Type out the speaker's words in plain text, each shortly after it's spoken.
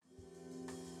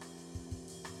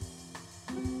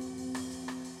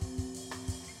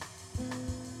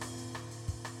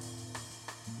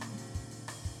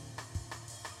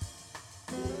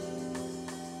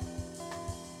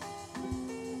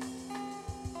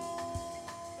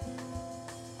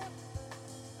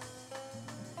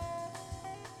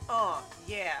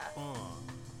Yeah.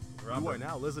 You are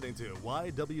now listening to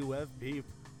YWFP.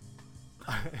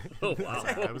 Oh wow!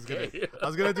 I was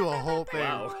gonna do a whole thing,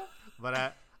 Wow.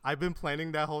 but I've been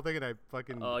planning that whole thing and I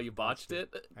fucking. Oh, you botched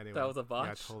it? Anyway, That was a botch?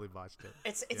 Yeah, I totally botched it.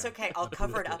 It's okay. I'll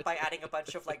cover it up by adding a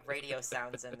bunch of like radio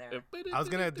sounds in there. I was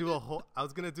gonna do a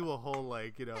whole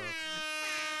like You are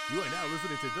now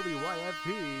listening to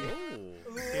WYFP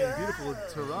Oh. in beautiful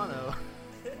Toronto,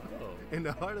 Oh. in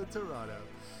the heart of Toronto.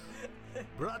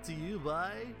 Brought to you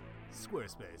by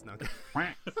Squarespace. No,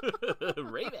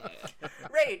 Raven.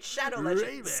 Raid Shadow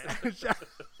Legends. Ray-Ban.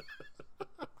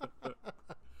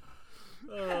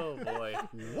 Oh boy.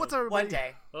 What's everybody? One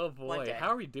day. Oh One boy. day. How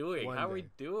are we doing? One How are we day.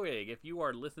 doing? If you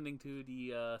are listening to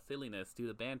the silliness, to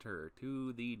the banter,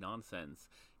 to the nonsense,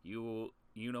 you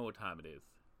know what time it is.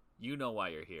 You know why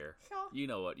you're here. Sure. You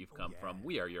know what you've come from.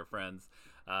 We are your friends.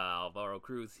 Alvaro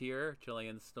Cruz here,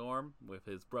 Chilean Storm, with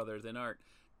his brothers in art,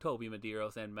 Toby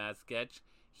Medeiros and Mad Sketch,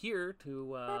 here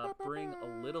to bring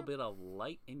a little bit of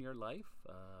light in your life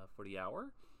for the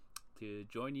hour, to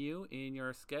join you in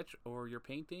your sketch or your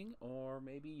painting, or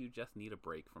maybe you just need a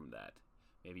break from that.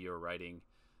 Maybe you're writing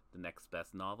the next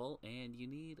best novel and you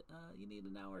need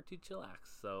an hour to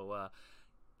chillax. So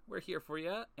we're here for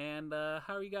you. And how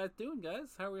are you guys doing, guys?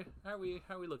 How are we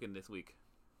looking this week?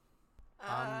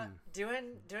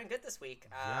 Doing good this week.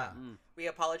 Yeah. We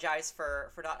apologize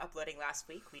for not uploading last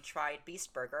week. We tried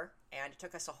Beast Burger, and it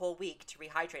took us a whole week to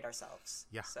rehydrate ourselves.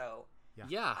 Yeah. So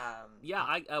Yeah. Um,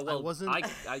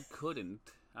 I couldn't.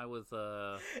 I was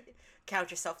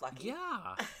count yourself lucky.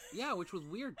 Yeah, which was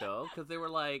weird though, because they were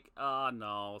like, "Oh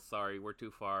no, sorry, we're too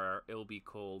far. It'll be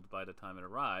cold by the time it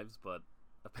arrives." But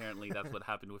apparently, that's what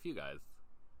happened with you guys.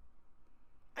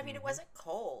 I mean, it wasn't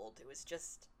cold. It was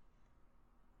just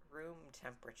room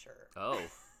temperature. Oh,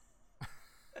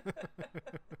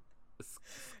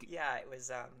 Yeah, it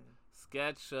was.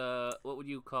 Sketch. What would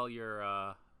you call your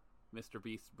Mr.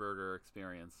 Beast burger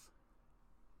experience?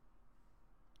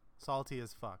 Salty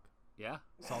as fuck. Yeah,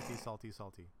 Salty.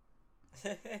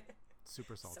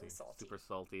 Super salty. So salty. super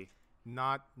salty.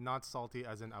 Not salty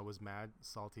as in I was mad.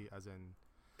 Salty as in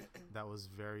that was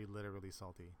very literally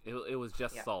salty. It was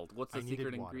just Yeah. salt. What's the I needed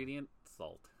secret water. ingredient?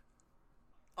 Salt.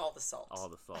 All the salt. All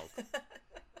the salt.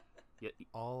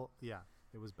 Yeah,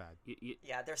 it was bad. You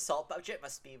Yeah, their salt budget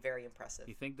must be very impressive.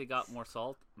 think they got more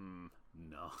salt?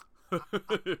 No.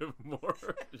 More.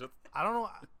 Just I don't know.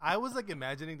 I was like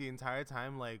imagining the entire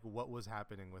time like what was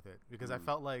happening with it because I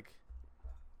felt like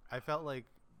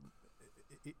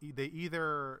they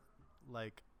either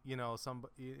like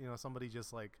somebody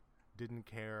just like didn't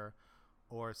care,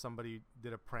 or somebody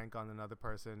did a prank on another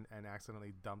person and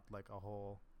accidentally dumped like a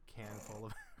whole can full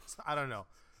of I don't know.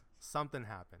 Something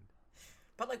happened.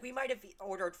 But like, we might have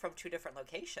ordered from 2 different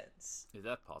locations. Is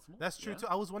that possible? That's true Yeah. too.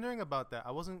 I was wondering about that. I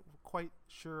wasn't quite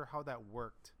sure how that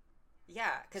worked.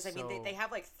 Yeah, because I mean, So- they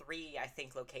have like 3, I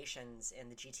think, locations in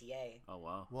the GTA. Oh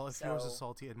wow. Well, if yours is So-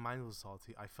 salty and mine was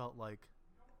salty, I felt like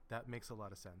that makes a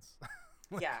lot of sense.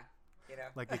 Yeah, you know,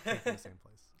 Like it came from the same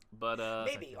place. But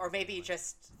maybe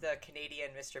just the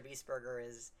Canadian Mr. Beast burger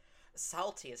is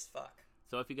salty as fuck.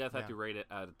 so if you guys had Yeah. to rate it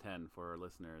out of 10 for our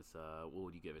listeners, what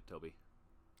would you give it, Toby?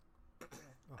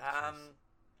 Oh, jeez.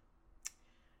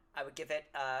 I would give it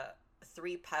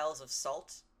 3 piles of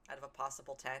salt out of a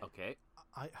possible 10. Okay.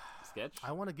 I Sketch?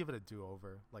 I want to give it a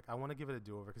do-over. Like I want to give it a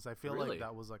do-over because I feel Really? like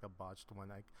that was like a botched one.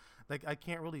 I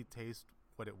can't really taste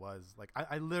what it was. Like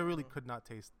I literally could not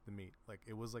taste the meat. Like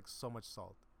it was like so much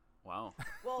salt. Wow.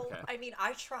 Well, Okay. I mean,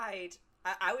 I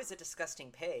was a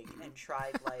disgusting pig and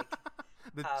tried like,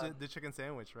 The chicken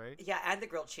sandwich, right? yeah, and the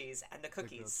grilled cheese and the The grilled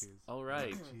cookies. cheese. All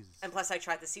right. Jesus. And plus, I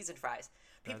tried the seasoned fries.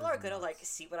 People is are gonna like nuts.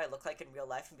 see what I look like in real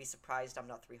life and be surprised I'm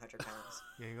not 300 pounds.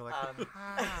 Yeah, you're like,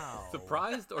 how?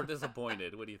 Surprised or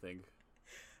disappointed? What do you think?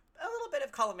 A little bit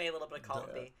of column A, a little bit of column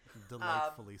B.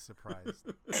 Delightfully surprised.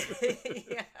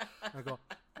 Yeah. I go.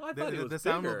 I thought he was the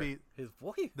sound would bigger. be His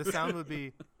voice. the sound would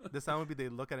be they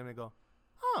look at him and go,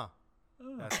 huh?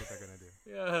 That's what they're gonna do.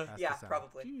 Yeah. That's the Yeah, sound.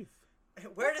 probably. Jeez.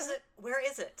 Where is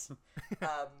it?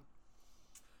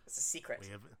 It's a secret.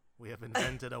 We have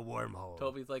invented a wormhole.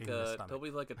 Toby's like in your a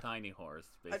stomach. tiny horse,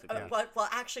 basically. Well,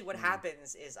 actually, what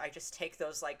happens is I just take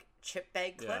those like chip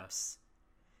bag Yeah. clips,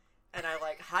 and I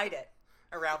like hide it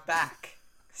around back.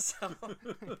 So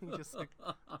You just, like,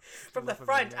 from the flip 'em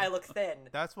front, in. I look thin.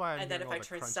 That's why I'm and then hearing if all I the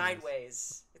turn crunchiness.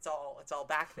 sideways, it's all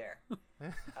back there.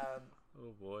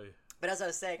 Oh boy. But as I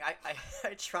was saying,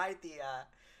 I tried the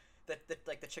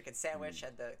like the chicken sandwich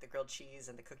and the grilled cheese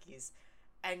and the cookies,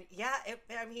 and yeah,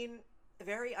 I mean,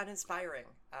 very uninspiring.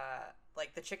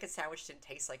 Like the chicken sandwich didn't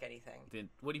taste like anything.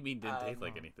 What do you mean didn't taste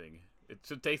like anything? It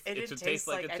should taste. It It didn't should taste taste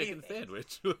like like a chicken anything.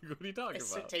 sandwich. What are you talking It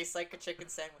should about? taste like a chicken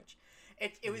sandwich.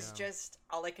 It was Yeah. just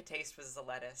all I could taste was the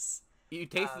lettuce. You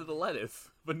tasted the lettuce,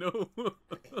 but no.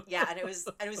 Yeah, and it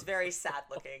was very sad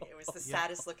looking. It was the Yeah.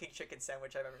 saddest looking chicken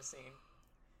sandwich I've ever seen.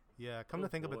 Yeah, come Oh, to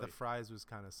think of it, the boy. fries was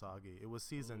kind of soggy. It was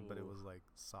seasoned, but it Ooh. was like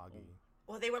soggy.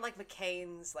 Well, they were like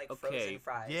McCain's like Okay, frozen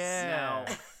fries. Yeah.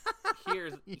 Now,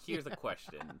 here's a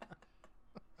question.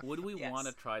 Would we Yes. want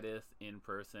to try this in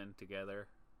person together?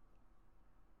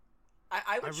 I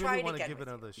I would try really it want to again give it with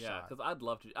you. another Yeah, shot. because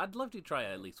I'd love to try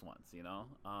it at least once. You know.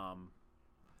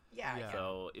 Yeah, Yeah.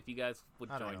 So if you guys would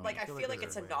I don't join know. me, like I feel feel like like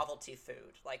it's there's a a way. novelty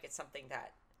food. Like it's something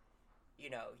that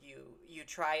you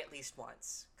try at least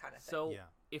once, kind of thing. so Yeah.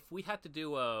 if we had to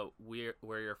do a We're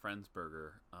Your Friends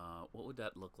burger, what would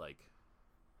that look like?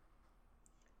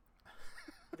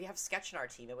 We have Sketch in our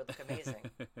team. It would look amazing.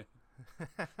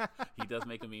 He does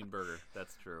make a mean burger.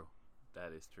 That's true.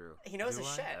 That is true. He knows Do his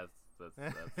I? shit.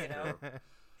 That's You know? true.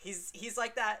 He's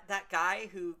like that guy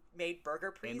who made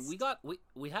Burger Priest. And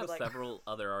we have like- several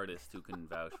other artists who can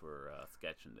vouch for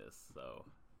Sketch in this. So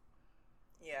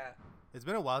Yeah. It's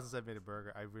been a while since I've made a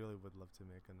burger. I really would love to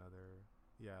make another.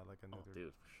 Yeah, like oh, another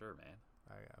dude, for sure, man.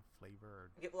 flavor.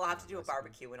 We'll have to do a recipe.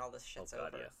 barbecue when all this Oh shit's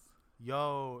god, over. yes.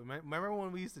 Yo, remember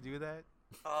when we used to do that?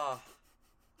 Oh,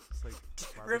 It's like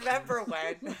remember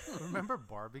barbecues. when? Remember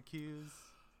barbecues?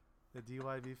 The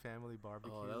DYB family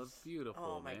barbecues. Oh, that was beautiful.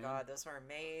 Oh my man. god, those were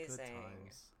Good amazing.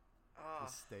 times. Oh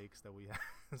The steaks that we had.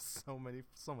 so much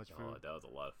food. Oh, that was a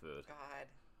lot of food. god.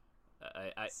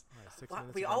 I Alright, 6 Wow,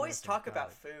 minutes we and always minutes and talk got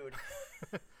about it.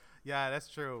 food. Yeah, that's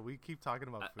true. We keep talking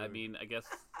about food. I mean, I guess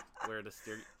we're the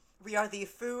We are the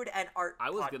food and art. I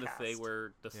was podcast. gonna say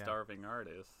we're the Yeah. starving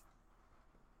artists.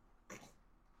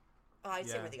 Oh, I'd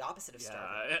say Yeah. we're the opposite of Yeah,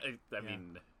 starving. I Yeah.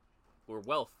 mean, we're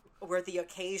We're the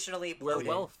occasionally we're bloated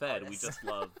well fed. We artists. just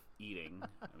love eating.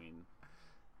 I mean,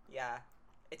 Yeah,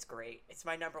 it's great. It's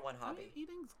my number one hobby.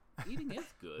 eating is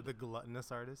good. the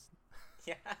gluttonous artist.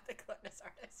 Yeah, the gluttonous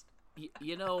artist.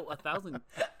 You know, I love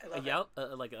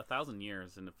it. like 1,000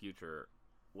 years in the future,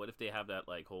 what if they have that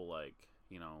like whole like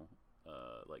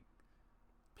like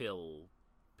pill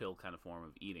kind of form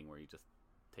of eating where you just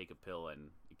take a pill and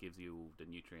it gives you the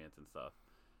nutrients and stuff?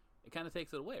 It kind of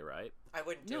takes it away, right? I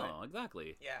wouldn't do No, it.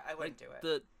 exactly. Yeah, I wouldn't do Like,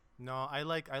 it. No, I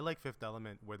like Fifth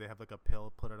Element where they have like a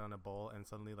pill, put it on a bowl, and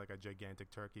suddenly like a gigantic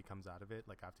turkey comes out of it.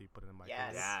 Like after you put it in the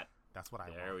microwave. Yes. That's what I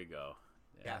There want. we go.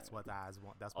 Yeah. That's what I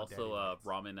want. That's what. Also, Daddy wants.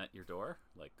 ramen at your door.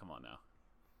 Like, come on now.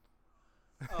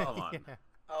 Oh, Come on. Yeah.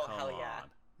 oh Come hell yeah. on.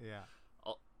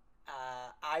 Yeah.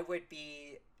 I would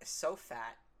be so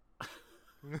fat.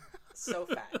 So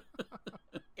fat.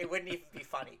 It wouldn't even be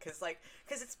funny because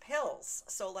it's pills,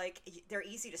 so like they're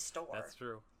easy to store. That's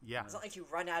true. Yeah. It's not like you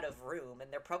run out of room,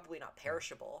 and they're probably not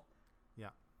perishable. Yeah.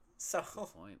 So Good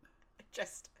point.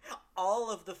 just all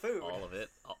of the food, All of it.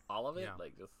 All of it. Yeah.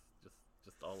 Like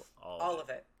just all all of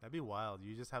it. That'd be wild.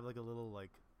 You just have like a little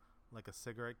like a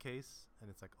cigarette case, and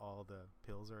it's like all the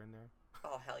pills are in there,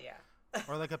 Oh hell yeah.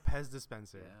 or like a Pez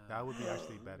dispenser. Yeah. That would be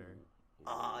actually better. Ooh.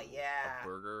 Oh, yeah. A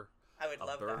burger. I would A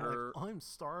love burger. Like, I'm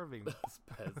starving.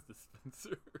 Pez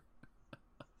dispenser.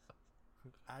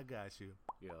 I got you.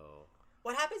 Yo. that.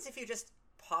 What happens if you just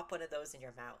pop one of those in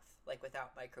your mouth, like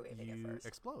without microwaving You it first?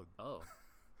 explode Oh.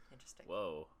 Interesting.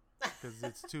 Whoa. because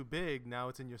it's too big. Now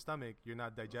it's in your stomach. You're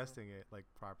not digesting it like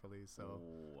properly. So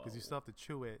because you still have to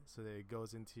chew it so that it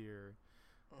goes into your,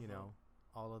 you Mhm. know,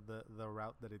 all of the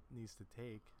route that it needs to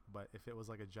take. But if it was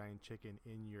like a giant chicken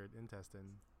in your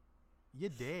intestine, you're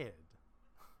dead.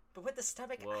 But with the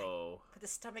stomach, Whoa. with the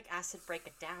stomach acid, break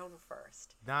it down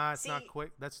first. Nah, it's not See-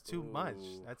 quick. That's too much.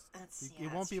 Ooh. That's- You yeah,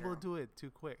 won't that's be able true. to do it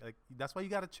too quick. Like that's why you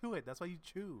gotta chew it. That's why you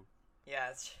chew. Yeah.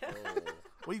 It's Whoa.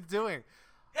 What are you doing?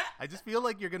 I just feel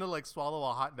like you're gonna like swallow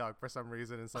a hot dog for some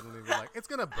reason, and suddenly be like, it's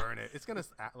gonna burn it. It's gonna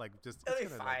like just It'll it's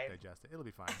be gonna like, fine. digest it. It'll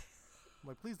be fine. I'm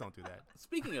like, please don't do that.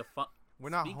 Speaking of fun. We're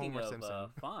not Speaking Homer of, Simpson.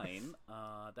 fine.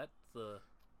 That's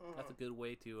a good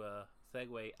way to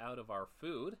segue out of our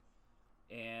food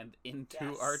and into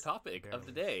Yes. our topic of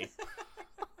the day.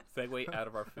 Segue out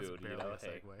of our That's food. You barely know, a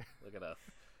hey, segue. look at us.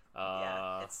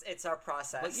 Yeah. It's our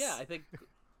process. But yeah, I think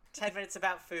 10 minutes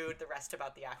about food, the rest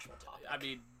about the actual topic. I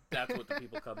mean that's what the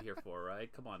people come here for,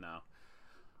 right? Come on now.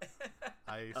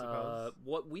 I suppose.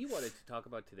 What we wanted to talk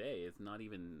about today is not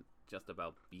even just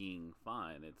about being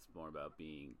fine. It's more about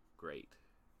being great,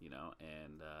 you know,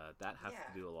 and that has Yeah.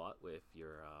 to do a lot with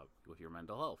your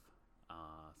mental health.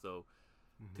 So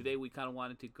Mhm. today we kind of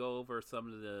wanted to go over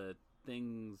some of the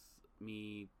things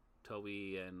me,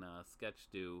 Toby, and Sketch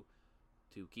do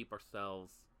to keep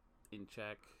ourselves in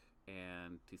check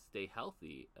and to stay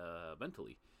healthy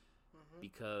mentally, Mhm.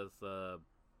 because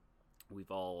we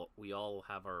all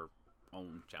have our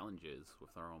own challenges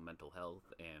with our own mental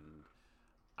health, and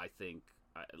I think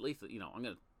at least I'm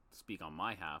gonna speak on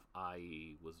my half.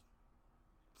 I was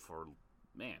for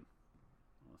man,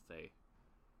 I want to say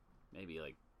maybe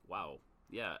like wow,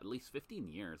 yeah, at least 15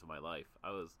 years of my life.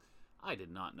 I did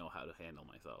not know how to handle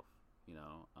myself. You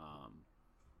know,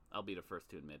 I'll be the first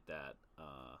to admit that.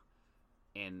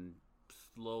 And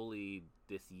slowly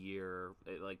this year,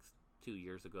 like 2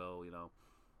 years ago,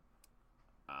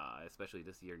 especially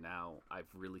this year now,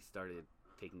 I've really started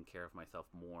taking care of myself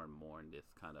more and more in this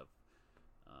kind of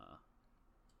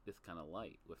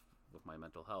light with my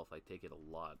mental health. I take it a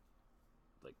lot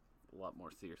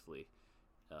more seriously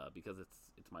because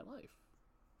it's my life,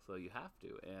 so you have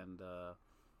to. And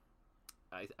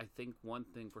I think one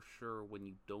thing for sure, when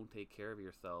you don't take care of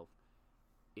yourself,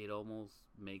 it almost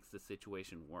makes the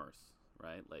situation worse,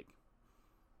 right? Like,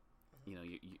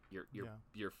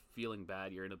 you're feeling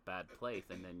bad, you're in a bad place,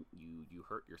 and then you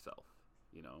hurt yourself,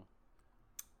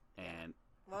 and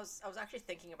well, I was actually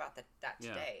thinking about that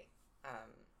Yeah. today,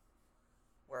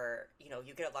 where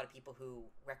you get a lot of people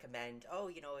who recommend, oh,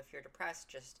 if you're depressed,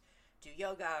 just do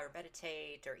yoga or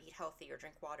meditate or eat healthy or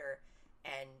drink water.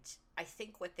 And I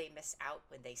think what they miss out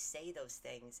when they say those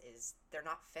things is they're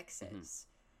not fixes.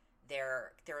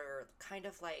 They're kind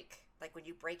of like when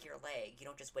you break your leg, you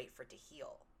don't just wait for it to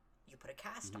heal. You put a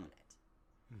cast on it.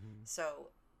 Mm-hmm.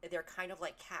 So they're kind of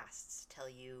like casts till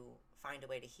you find a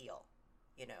way to heal,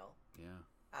 yeah.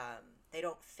 They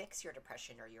don't fix your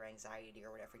depression or your anxiety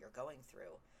or whatever you're going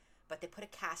through, but they put a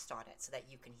cast on it so that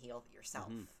you can heal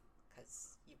yourself.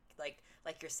 Because you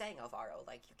like you're saying, Alvaro,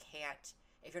 like you can't,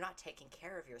 if you're not taking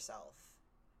care of yourself,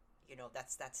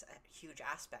 that's a huge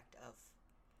aspect of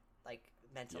like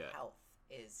mental Yeah. health,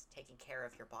 is taking care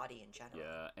of your body in general.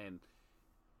 Yeah, and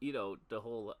the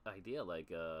whole idea,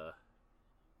 like,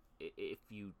 if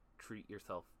you treat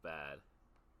yourself bad,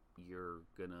 you're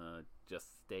gonna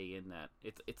just stay in that.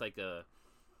 It's like a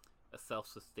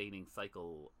self-sustaining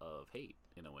cycle of hate,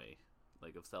 in a way,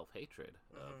 like of self-hatred,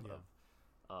 Mhm.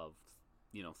 of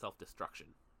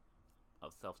self-destruction,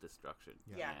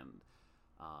 Yeah. Yeah. and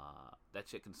that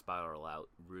shit can spiral out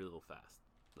real fast,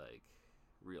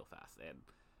 and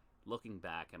looking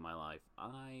back in my life,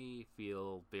 I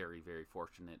feel very, very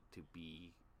fortunate to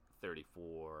be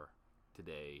 34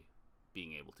 today,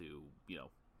 being able to,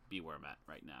 be where I'm at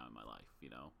right now in my life,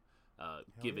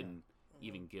 given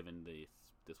even given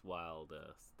this wild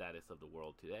status of the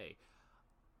world today.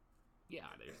 Yeah,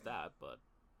 there's that, but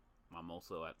I'm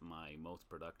also at my most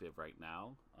productive right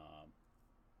now.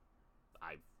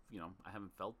 I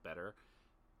haven't felt better,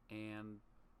 and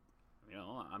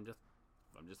I'm just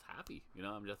happy.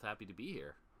 I'm just happy to be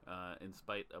here, in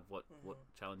spite of what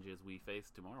challenges we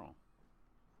face tomorrow.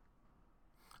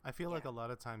 I feel like Yeah. a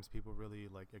lot of times people really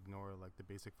like ignore like the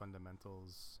basic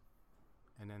fundamentals,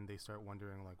 and then they start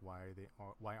wondering like why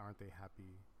aren't they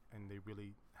happy, and they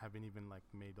really haven't even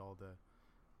like made all the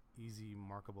easy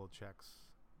markable checks,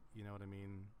 you know what I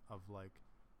mean, of like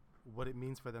what it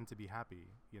means for them to be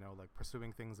happy, like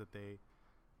pursuing things that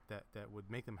that would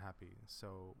make them happy.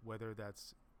 So whether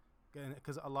that's,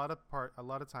 because a lot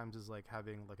of times is like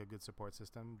having like a good support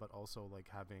system, but also like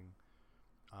having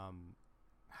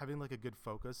like a good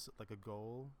focus, like a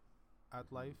goal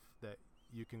at life that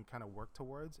you can kind of work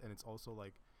towards. And it's also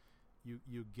like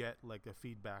you get like a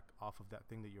feedback off of that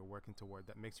thing that you're working toward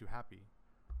that makes you happy,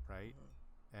 right?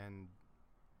 And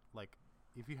like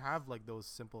if you have like those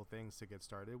simple things to get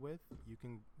started with, you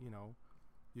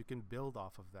can build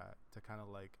off of that to kind of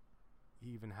like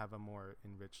even have a more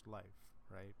enriched life,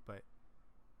 right? But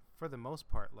for the most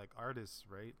part, like artists,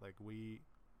 right, like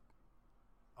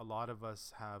a lot of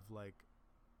us have like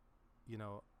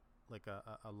like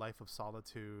a life of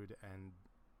solitude, and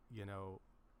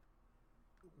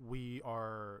we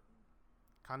are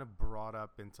kind of brought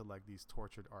up into like these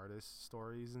tortured artist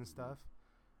stories and stuff,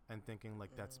 and thinking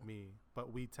like that's me,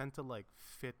 but we tend to like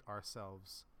fit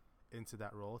ourselves into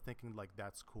that role, thinking like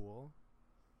that's cool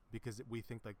because we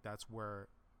think like that's where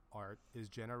art is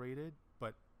generated.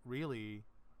 But really,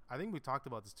 I think we talked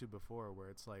about this too before, where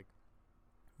it's like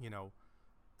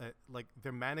like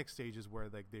their manic stages where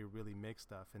like they really make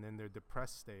stuff, and then their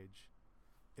depressed stage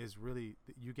is really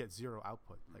you get zero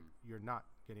output. Like you're not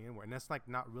getting anywhere, and that's like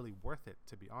not really worth it,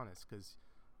 to be honest, because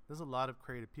there's a lot of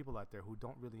creative people out there who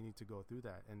don't really need to go through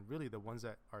that, and really the ones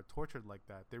that are tortured like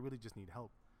that, they really just need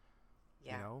help.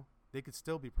 Yeah. They could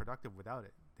still be productive without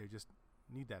it, they just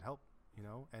need that help.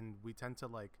 And we tend to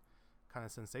like kind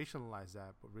of sensationalize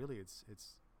that, but really it's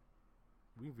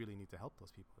we really need to help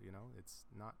those people. It's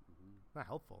not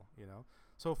helpful.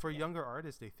 So for younger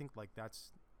artists, they think like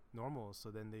that's normal, so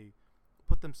then they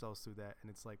put themselves through that, and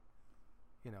it's like,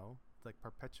 like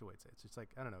perpetuates it. It's just like,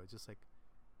 I don't know, it just like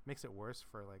makes it worse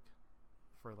for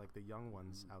the young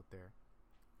ones out there.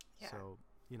 Yeah. So,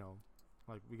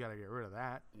 like, we got to get rid of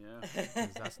that. Yeah.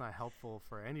 Because that's not helpful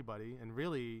for anybody. And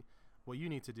really, what you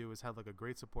need to do is have like a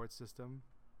great support system,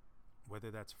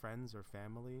 whether that's friends or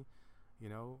family.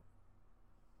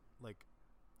 Like,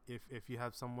 if you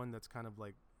have someone that's kind of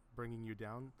like bringing you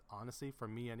down, honestly, for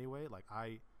me anyway, like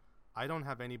I don't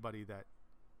have anybody that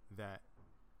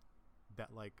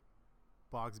like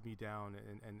bogs me down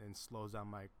and slows down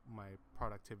my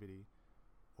productivity,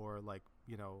 or like,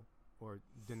 or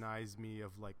denies me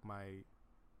of like my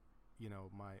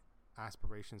my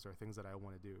aspirations or things that I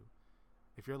want to do.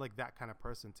 If you're like that kind of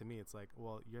person, to me it's like,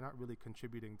 well, you're not really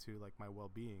contributing to like my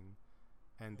well-being.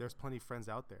 And there's plenty of friends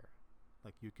out there,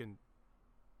 like, you can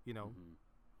you don't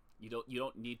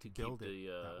need to keep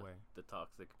that way. the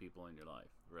toxic people in your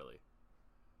life, really.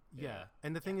 Yeah.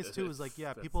 And the thing is too is like,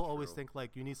 people always think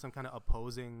like you need some kind of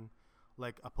opposing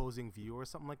view or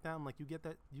something like that. I'm like, you get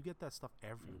that stuff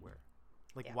everywhere.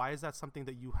 Like, why is that something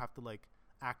that you have to like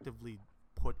actively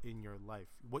put in your life?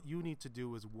 What you need to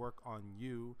do is work on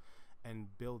you and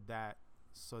build that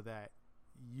so that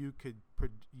you could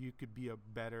be a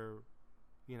better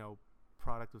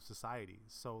product of society.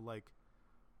 So like,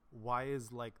 why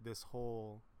is like this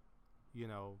whole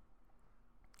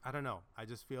I don't know, I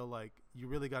just feel like you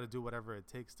really got to do whatever it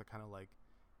takes to kind of like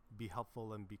be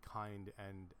helpful and be kind,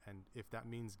 and if that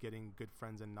means getting good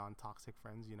friends and non-toxic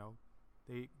friends,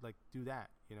 they like do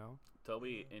that.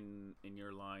 Toby, in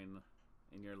your line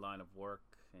of work,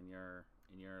 in your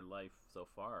life so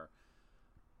far,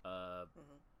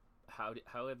 how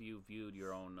have you viewed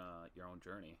your own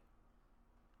journey?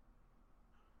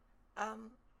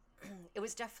 It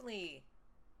was definitely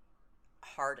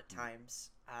hard at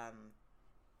times.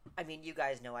 I mean, you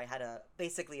guys know I had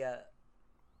basically a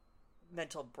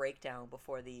mental breakdown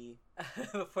before the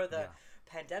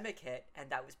pandemic hit, and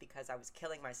that was because I was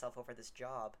killing myself over this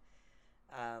job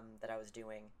that I was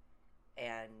doing,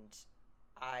 and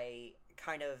I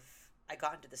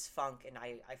got into this funk, and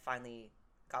I finally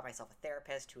got myself a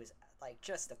therapist who is like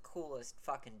just the coolest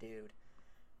fucking dude,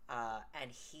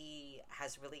 and he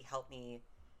has really helped me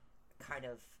kind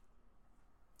of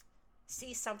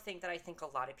see something that I think a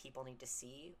lot of people need to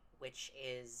see, which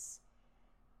is,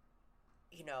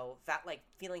 like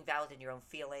feeling valid in your own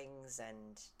feelings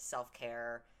and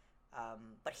self-care.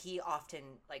 But he often,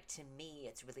 like, to me,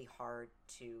 it's really hard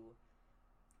to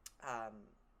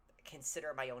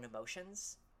consider my own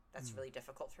emotions. That's really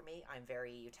difficult for me. I'm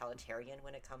very utilitarian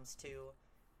when it comes to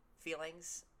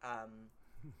feelings.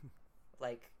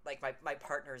 Like my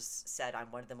partner's said,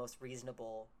 I'm one of the most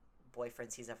reasonable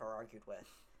boyfriends he's ever argued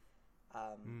with.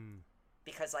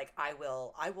 Because like I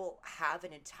will have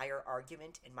an entire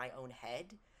argument in my own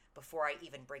head before I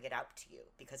even bring it out to you,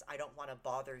 because I don't want to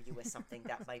bother you with something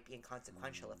that might be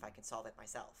inconsequential if I can solve it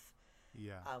myself.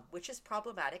 Yeah. Which is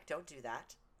problematic. Don't do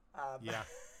that. Yeah.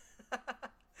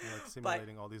 You're like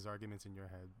simulating all these arguments in your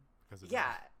head because of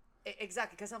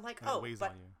exactly. Because I'm like, it weighs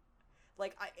on you.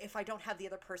 Like, if I don't have the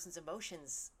other person's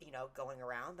emotions, going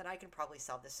around, then I can probably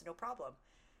solve this no problem.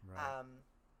 Right.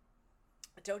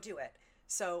 Don't do it.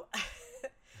 So,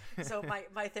 so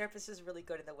my therapist is really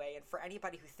good in the way, and for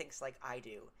anybody who thinks like I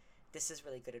do, this is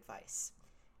really good advice.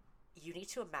 You need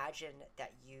to imagine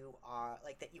that you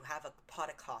have a pot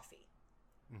of coffee,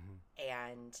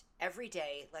 and every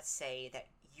day, let's say that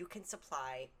you can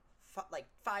supply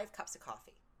 5 cups of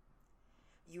coffee.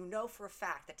 You know for a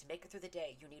fact that to make it through the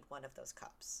day, you need one of those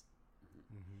cups.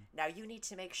 Now you need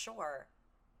to make sure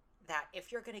that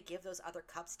if you're going to give those other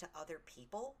cups to other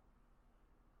people,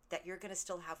 that you're going to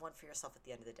still have one for yourself at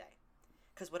the end of the day.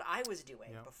 Because what I was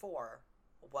doing before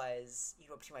was,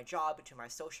 between my job, between my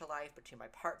social life, between my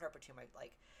partner, between my,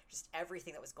 like, just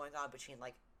everything that was going on, between,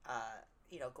 like,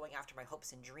 going after my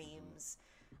hopes and dreams,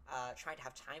 trying to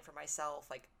have time for myself,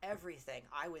 like, everything.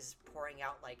 I was pouring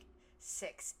out, like,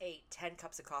 6, 8, 10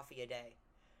 cups of coffee a day.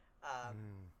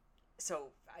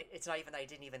 So it's not even that I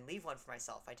didn't even leave one for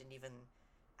myself. I didn't even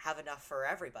have enough for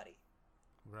everybody.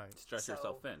 Right. Stress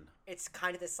yourself in. It's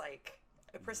kind of this, like,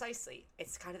 precisely.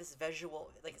 It's kind of this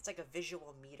visual, like, it's like a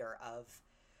visual meter of,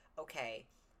 okay,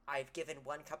 I've given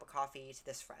 1 cup of coffee to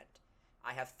this friend.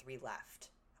 I have 3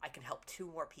 left. I can help 2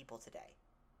 more people today.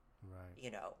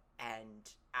 Right. And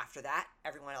after that,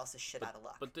 everyone else is shit out of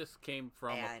luck. But this came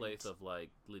from a place of,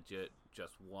 like, legit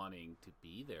just wanting to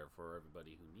be there for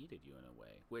everybody who needed you in a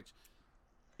way, which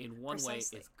in one way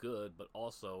is good, but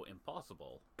also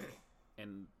impossible.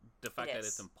 And the fact that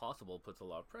it's impossible puts a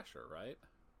lot of pressure, right?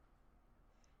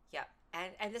 Yeah.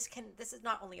 And this is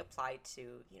not only applied to,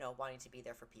 you know, wanting to be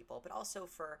there for people, but also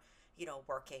for, you know,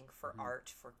 working, for art,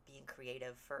 for being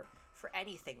creative, for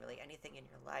anything, really, anything in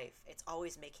your life. It's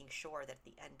always making sure that at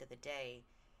the end of the day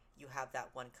you have that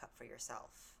one cup for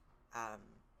yourself,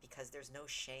 because there's no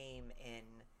shame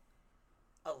in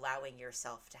allowing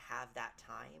yourself to have that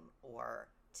time, or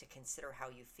to consider how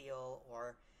you feel,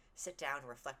 or sit down and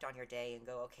reflect on your day and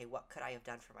go, okay, what could I have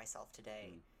done for myself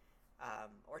today?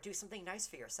 Or do something nice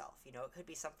for yourself. You know, it could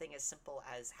be something as simple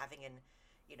as having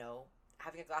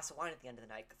a glass of wine at the end of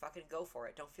the night. Fucking go for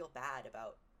it. Don't feel bad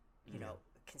about, you know,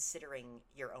 considering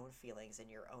your own feings and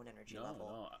your own energy level.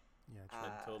 No, Yeah,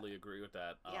 I totally agree with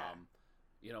that. Yeah.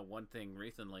 You know, one thing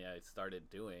recently I started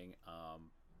doing,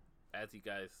 as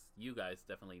you guys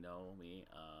definitely know me,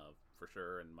 for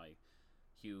sure, and my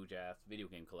huge ass video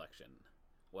game collection.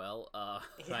 Well,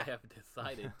 I have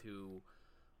decided to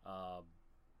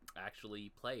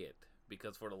actually play it,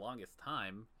 because for the longest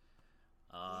time,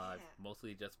 I've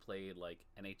mostly just played like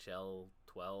NHL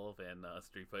 12 and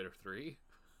Street Fighter 3,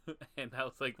 and that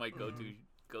was like my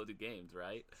go-to games,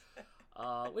 right?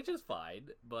 Which is fine,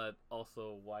 but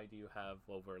also, why do you have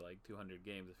over like 200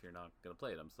 games if you're not gonna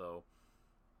play them? So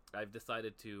I've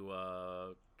decided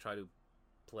to try to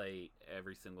play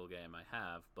every single game I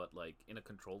have, but like in a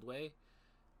controlled way.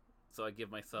 So I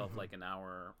give myself like an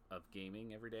hour of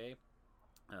gaming every day.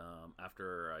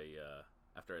 After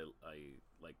I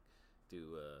like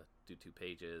do 2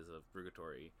 pages of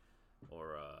Purgatory,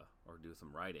 or do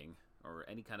some writing, or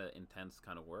any kind of intense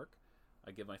kind of work,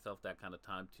 I give myself that kind of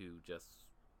time to just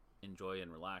enjoy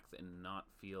and relax and not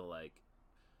feel like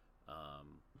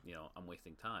you know, I'm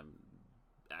wasting time.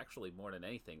 Actually, more than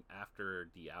anything, after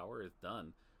the hour is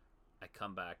done, I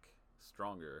come back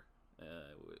stronger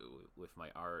with my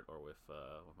art, or with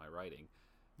my writing.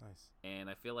 Nice. And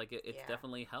I feel like it's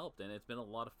definitely helped, and it's been a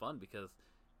lot of fun, because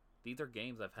these are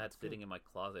games I've had sitting in my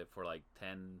closet for like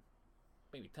 10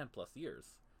 plus years,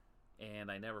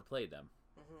 and I never played them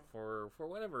for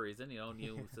whatever reason. You know,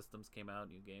 new systems came out,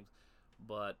 new games,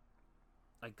 but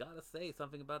I gotta say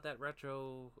something about that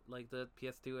retro, like the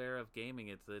PS2 era of gaming.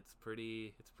 It's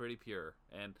pretty pure,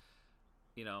 and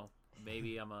you know,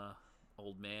 maybe I'm a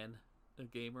old man, a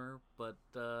gamer, but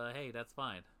hey, that's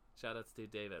fine. Shoutouts to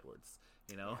Dave Edwards,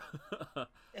 you know.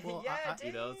 Well, Dave.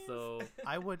 You know, so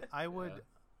I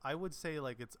would say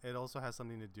like it also has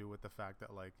something to do with the fact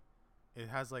that like it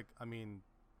has like, I mean,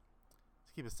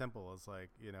 to keep it simple, it's like,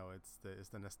 you know, it's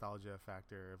the nostalgia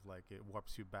factor of like it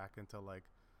warps you back into like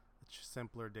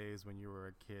simpler days when you were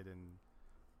a kid, and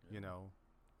you know,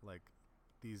 like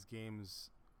these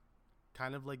games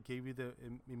kind of like gave you the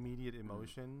immediate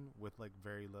emotion with like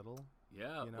very little.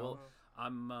 Yeah, you know? well,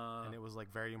 and it was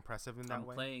like very impressive in that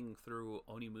way. I'm playing through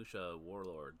Onimusha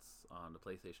Warlords on the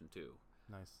PlayStation 2.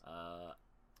 Nice.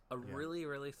 Really,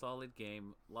 really solid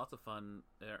game. Lots of fun.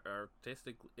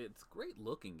 Artistic. It's a great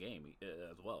looking game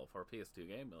as well for a PS2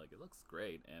 game. Like, it looks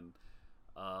great, and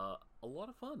a lot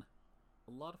of fun.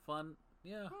 A lot of fun.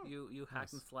 Yeah, you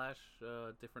hack and slash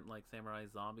different like samurai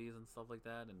zombies and stuff like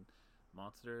that, and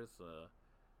monsters,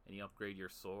 and you upgrade your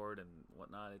sword and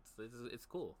whatnot. It's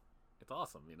cool. It's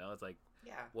awesome. You know, it's like,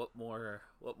 what more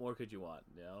could you want?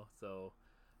 You know, so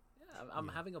yeah, I'm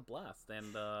having a blast,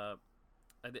 and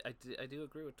I do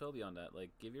agree with Toby on that. Like,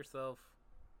 give yourself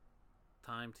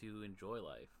time to enjoy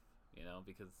life. You know,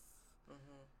 because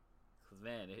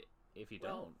man, if you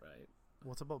don't, right?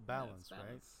 Well, it's about balance,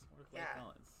 balance. right? Work-life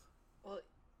balance. Well,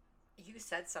 you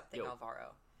said something,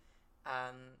 Alvaro,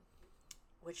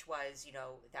 which was, you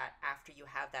know, that after you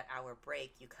have that hour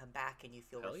break, you come back and you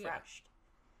feel refreshed.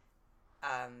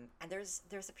 And there's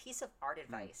a piece of art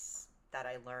advice that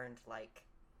I learned like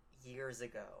years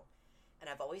ago, and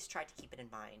I've always tried to keep it in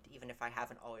mind, even if I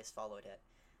haven't always followed it.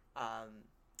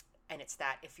 And it's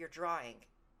that if you're drawing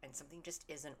and something just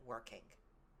isn't working,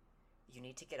 you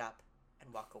need to get up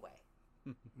and walk away.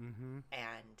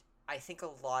 And I think a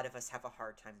lot of us have a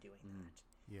hard time doing that.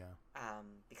 Yeah.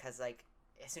 Because like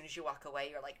as soon as you walk away,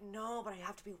 you're like, no, but I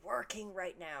have to be working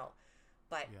right now.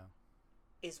 But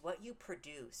is what you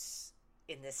produce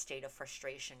in this state of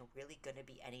frustration really going to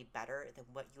be any better than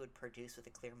what you would produce with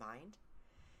a clear mind?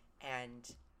 And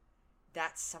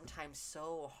that's sometimes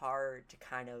so hard to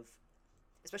kind of,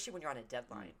 especially when you're on a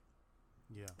deadline.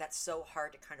 Yeah. That's so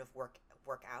hard to kind of work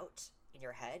out in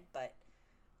your head. But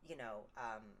you know,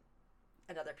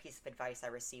 another piece of advice I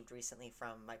received recently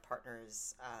from my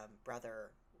partner's brother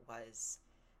was,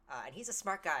 and he's a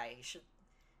smart guy. You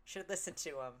should listen to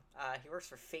him. He works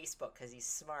for Facebook because he's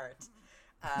smart.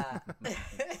 I'm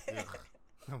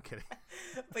kidding.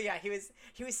 But yeah, he was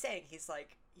saying, he's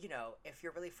like, you know, if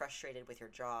you're really frustrated with your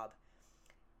job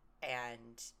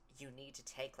and you need to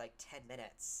take like 10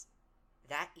 minutes,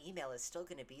 that email is still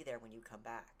going to be there when you come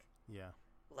back. Yeah.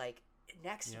 Like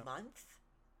next Yep. month,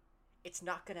 it's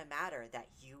not going to matter that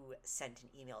you sent an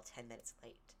email 10 minutes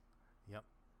late. Yep.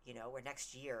 You know, or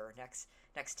next year or next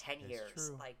 10 It's years.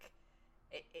 true. Like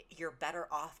you're better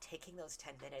off taking those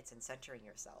 10 minutes and centering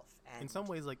yourself. And In some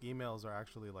ways, like emails are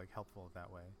actually like helpful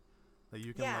that way. That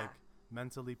you can Yeah. like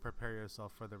mentally prepare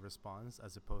yourself for the response,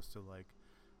 as opposed to like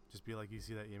just be like, you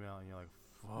see that email and you're like,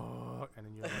 fuck, and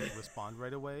then you like respond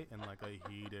right away in like a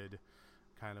heated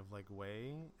kind of like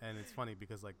way. And it's funny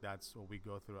because like that's what we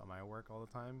go through at my work all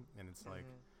the time, and it's like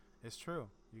it's true.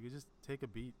 You could just take a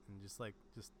beat and just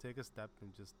take a step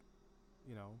and just,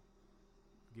 you know,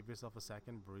 give yourself a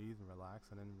second, breathe,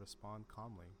 relax, and then respond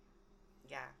calmly.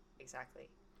 Yeah, exactly.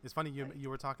 It's funny, Right. you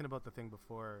were talking about the thing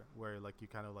before where like you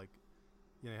kind of like,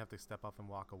 you know, you have to step up and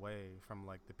walk away from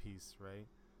like the piece, right?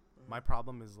 My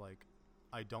problem is like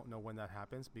I don't know when that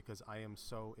happens because I am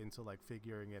so into like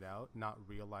figuring it out, not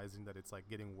realizing that it's like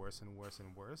getting worse and worse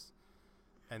and worse.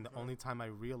 And the only time I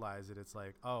realize it, it's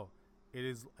like, oh, it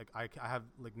is like I have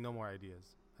like no more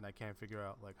ideas and I can't figure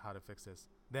out like how to fix this.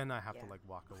 Then I have to Yeah. like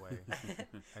walk away.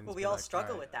 And Well, just we be all like,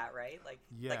 struggle "Alright." with that, right? Like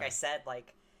Yeah. I said,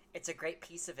 like it's a great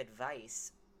piece of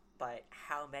advice, but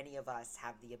how many of us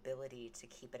have the ability to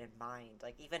keep it in mind?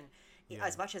 Like even Yeah.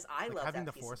 as much as I Like love having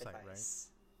that the piece foresight, of right? advice.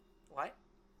 What?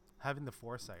 Having the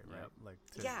foresight, right? Yep. Like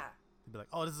Yeah. to be like,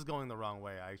 oh, this is going the wrong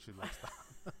way. I should like stop.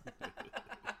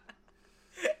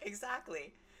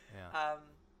 Exactly. Yeah.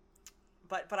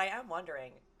 But I am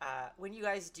wondering, when you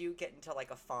guys do get into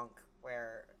like a funk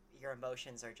where your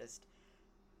emotions are just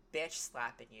bitch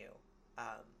slapping you,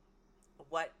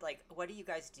 what do you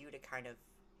guys do to kind of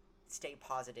stay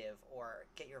positive or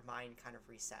get your mind kind of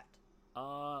reset?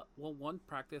 Well, one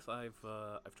practice I've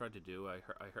tried to do.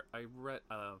 I read.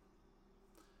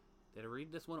 Did I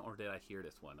read this one or did I hear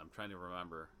this one? I'm trying to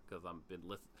remember because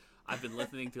I've been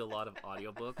listening to a lot of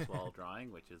audiobooks while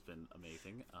drawing, which has been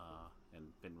amazing. And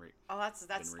been Oh, that's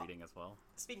been reading as well.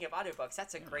 speaking of audiobooks,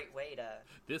 that's a great way to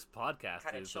This podcast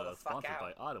Kinda is chill the fuck sponsored out.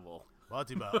 by Audible. Brought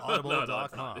to you by No, it's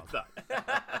audible.com. not. It's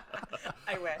not.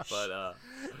 I wish. But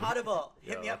Audible,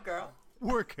 hit me yeah. up, girl.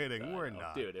 We're kidding. I We're know,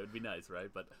 not. dude. It would be nice, right?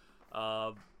 But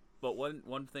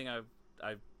one thing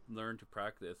I've learned to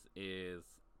practice is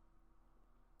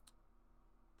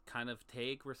kind of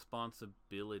take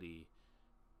responsibility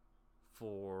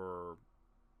for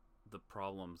the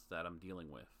problems that I'm dealing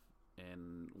with.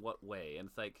 In what way? And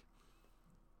it's like,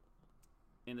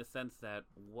 in the sense that,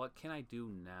 what can I do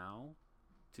now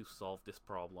to solve this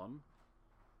problem?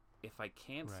 If I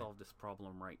can't Right. solve this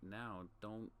problem right now,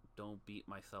 don't beat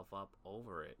myself up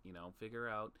over it. You know, figure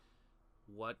out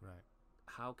what Right.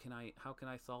 how can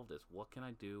I solve this? What can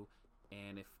I do?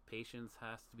 And if patience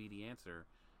has to be the answer,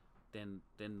 then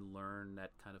learn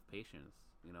that kind of patience.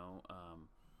 You know,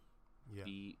 Yeah.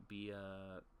 be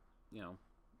you know,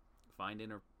 find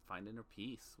inner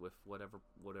peace with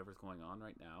whatever's going on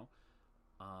right now,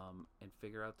 and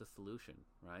figure out the solution,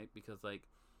 right? Because like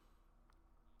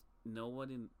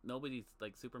nobody's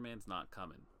like, Superman's not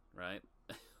coming, right?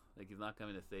 Like, he's not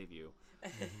coming to save you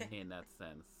in that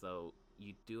sense. So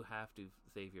you do have to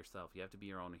save yourself. You have to be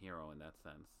your own hero in that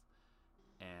sense.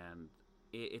 And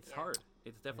it's Yeah. hard.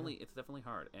 It's definitely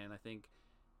hard. And I think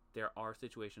there are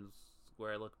situations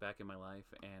where I look back in my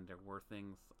life and there were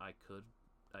things I could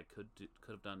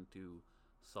have done to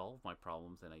solve my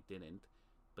problems and I didn't.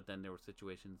 But then there were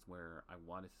situations where I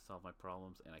wanted to solve my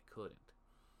problems and I couldn't.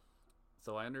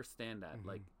 So I understand that. Mhm.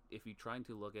 Like, if you're trying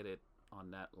to look at it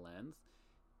on that lens,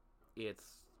 it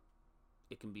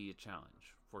can be a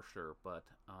challenge for sure. But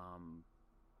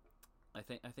I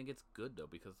think it's good though,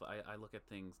 because I look at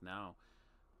things now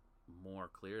more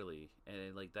clearly,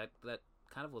 and like that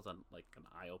kind of was an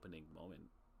eye-opening moment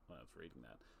when I was reading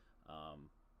that.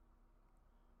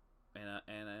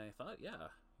 And I thought, yeah,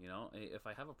 you know, if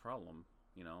I have a problem,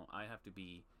 you know, I have to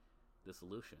be the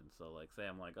solution. So like, say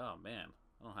I'm like, oh man,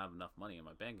 I don't have enough money in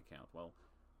my bank account. Well,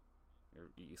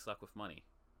 you suck with money.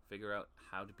 Figure out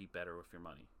how to be better with your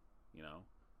money. You know,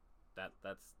 that's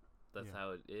Yeah.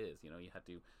 how it is. You know, you have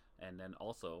to. And then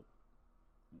also,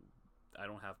 I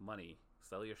don't have money.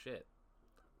 Sell your shit.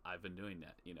 I've been doing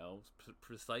that, you know,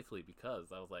 precisely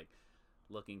because I was like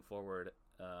looking forward,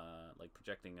 like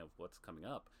projecting of what's coming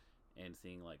up, and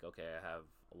seeing like, okay, I have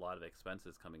a lot of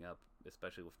expenses coming up,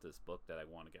 especially with this book that I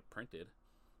want to get printed,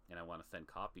 and I want to send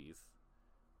copies.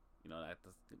 You know,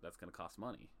 that's going to cost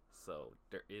money. So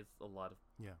there is a lot of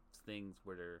Yeah. things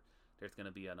where there's going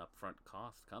to be an upfront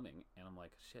cost coming, and I'm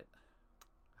like, shit,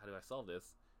 how do I solve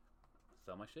this?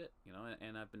 Sell my shit, you know,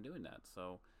 and I've been doing that.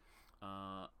 So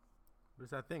what is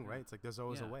that thing, right? It's like there's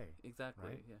always a way. Exactly.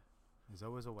 Right? Yeah. There's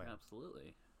always a way.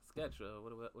 Absolutely. Sketch.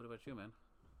 What about you, man?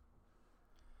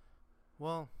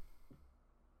 Well,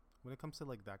 when it comes to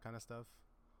like that kind of stuff,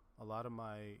 a lot of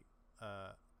my,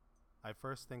 I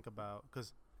first think about,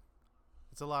 because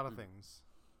it's a lot of things.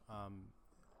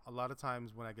 A lot of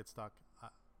times when I get stuck,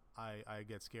 I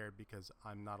get scared because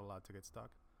I'm not allowed to get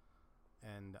stuck,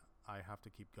 and I have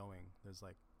to keep going. There's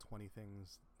like 20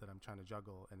 things that I'm trying to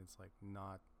juggle, and it's like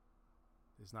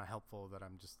it's not helpful that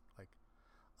I'm just like,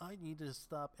 I need to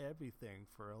stop everything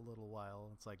for a little while.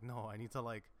 It's like, no, I need to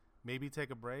like maybe take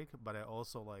a break, but I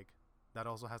also like that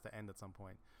also has to end at some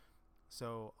point.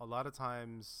 So a lot of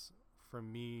times for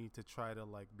me to try to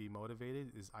like be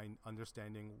motivated is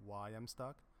understanding why I'm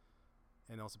stuck,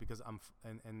 and also because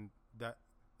and that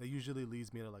usually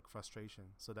leads me to like frustration.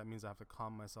 So that means I have to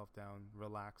calm myself down,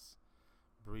 relax,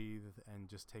 breathe, and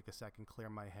just take a second, clear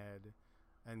my head.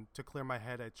 And to clear my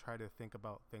head, I try to think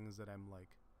about things that I'm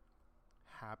like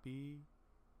happy,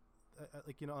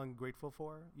 like, you know, I'm grateful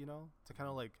for, you know, to kind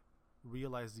of like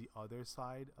realize the other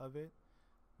side of it.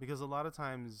 Because a lot of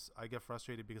times I get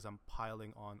frustrated because I'm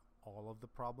piling on all of the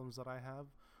problems that I have,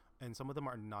 and some of them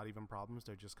are not even problems.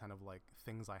 They're just kind of like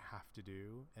things I have to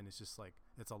do, and it's just like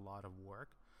it's a lot of work.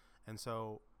 And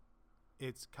so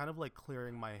it's kind of like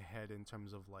clearing my head in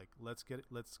terms of like let's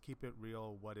keep it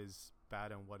real, what is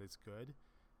bad and what is good.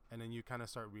 And then you kind of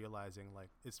start realizing like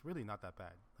it's really not that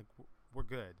bad. Like we're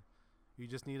good. You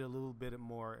just need a little bit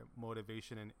more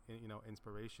motivation and you know,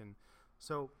 inspiration.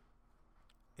 So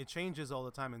it changes all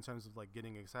the time in terms of like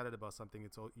getting excited about something.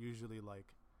 It's usually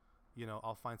like, you know,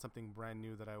 I'll find something brand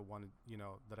new that I want to, you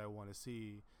know, that I want to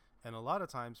see. And a lot of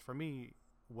times for me,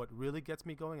 what really gets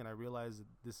me going, and I realize that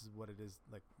this is what it is,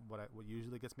 like what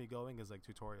usually gets me going is like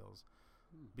tutorials.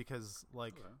 Because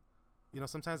like, you know,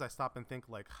 sometimes I stop and think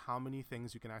like how many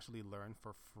things you can actually learn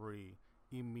for free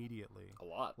immediately. A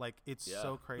lot. Like it's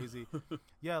so crazy.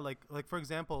 Yeah, like for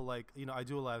example, like, you know, I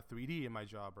do a lot of 3D in my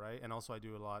job, right? And also I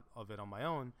do a lot of it on my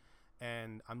own,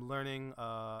 and I'm learning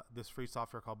this free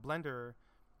software called Blender.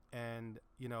 And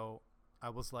you know, I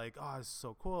was like, oh, it's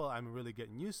so cool, I'm really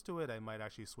getting used to it. I might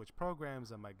actually switch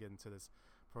programs. I might get into this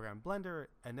program Blender.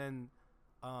 And then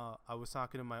I was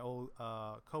talking to my old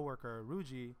coworker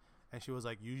Ruji, and she was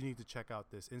like, you need to check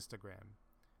out this Instagram.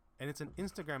 And it's an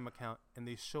Instagram account, and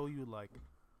they show you like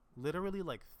literally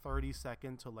like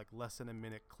 30-second to like less than a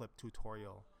minute clip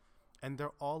tutorial. And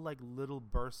they're all like little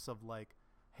bursts of like,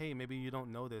 hey, maybe you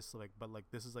don't know this, like, but like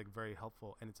this is like very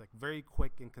helpful. And it's like very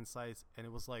quick and concise. And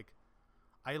it was like,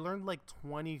 I learned like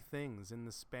 20 things in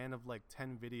the span of like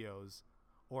 10 videos,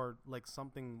 or like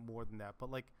something more than that.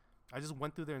 But like, I just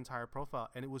went through their entire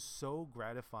profile, and it was so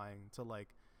gratifying to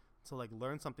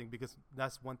learn something, because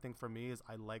that's one thing for me is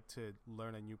I like to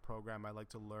learn a new program. I like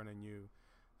to learn a new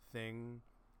thing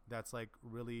that's like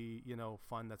really, you know,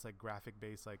 fun, that's like graphic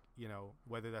based, like, you know,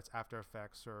 whether that's After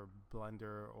Effects or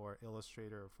Blender or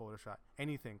Illustrator or Photoshop,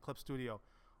 anything, Clip Studio,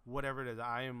 whatever it is.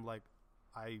 I am like,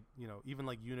 you know, even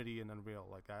like Unity and Unreal,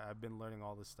 like I've been learning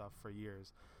all this stuff for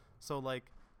years. So like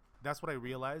that's what I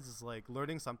realized is like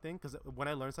learning something, because when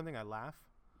I learn something I laugh.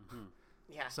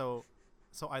 Yeah. So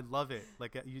I love it.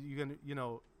 Like you can, you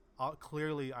know,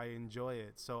 clearly I enjoy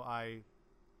it. So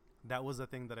that was the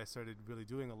thing that I started really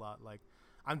doing a lot. Like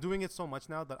I'm doing it so much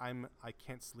now that I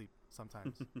can't sleep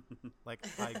sometimes. Like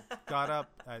I got up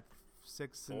at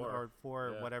 6 or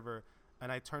 4 whatever,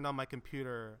 and I turned on my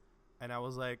computer, and I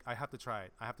was like, I have to try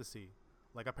it. I have to see.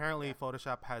 Like apparently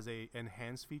Photoshop has a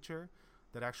enhance feature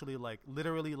that actually like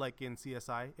literally like in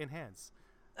CSI enhance.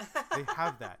 They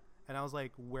have that. And I was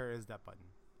like, where is that button?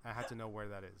 I had to know where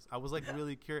that is. I was like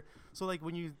really curious. So like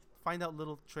when you find out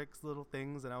little tricks, little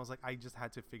things, and I was like, I just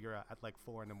had to figure out at like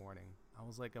 4 a.m. I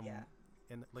was like,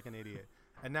 like an idiot.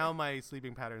 And now my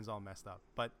sleeping pattern's all messed up.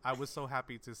 But I was so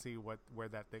happy to see where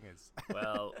that thing is.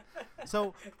 Well,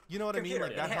 so you know what I mean?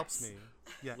 Like that enhance. helps me.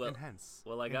 Yeah, Well- enhance.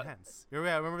 well, I got- enhance. I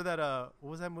remember that. What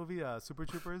was that movie? Super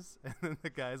Troopers. And then the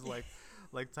guy's like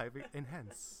typing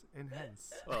enhance.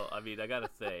 well, I mean, I gotta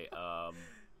say,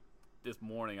 this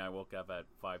morning I woke up at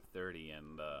 5:30,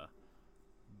 and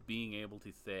being able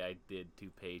to say I did 2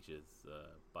 pages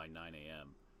by 9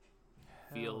 a.m.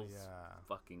 feels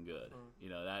fucking good. You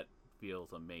know, that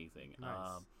feels amazing.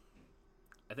 Nice.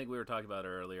 I think we were talking about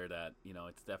earlier that, you know,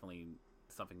 it's definitely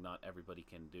something not everybody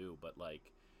can do, but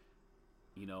like,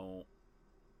 you know,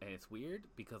 and it's weird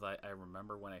because I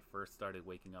remember when I first started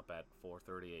waking up at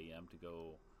 4:30 a.m. to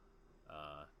go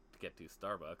to get to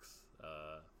Starbucks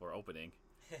for opening.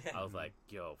 I was like,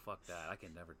 yo, fuck that. I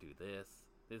can never do this.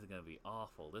 This is going to be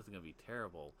awful. This is going to be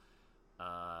terrible.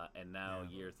 And now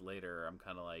years later, I'm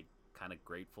kind of like, kind of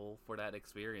grateful for that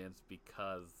experience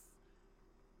because,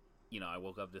 I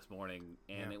woke up this morning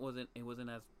and it wasn't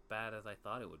as bad as I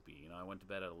thought it would be. I went to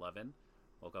bed at 11,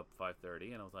 woke up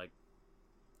 5:30, and I was like,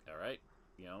 all right,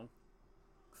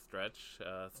 stretch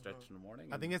in the morning.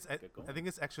 I think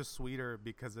it's extra sweeter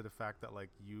because of the fact that like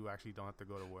you actually don't have to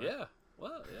go to work. Yeah.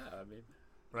 Well, yeah. I mean,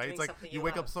 right? It's like you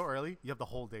wake up so early, you have the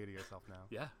whole day to yourself now.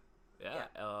 Yeah.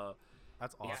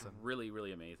 That's awesome. It's really,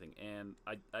 really amazing, and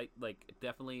I like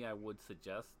definitely I would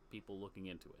suggest people looking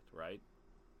into it. Right?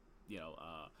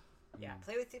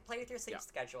 Play with your sleep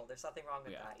schedule. There's nothing wrong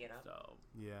with that. So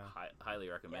yeah, highly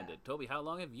recommended. Yeah. Toby, how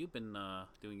long have you been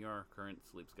doing your current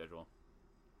sleep schedule?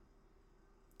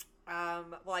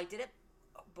 Well, I did it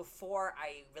before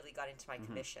I really got into my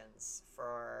commissions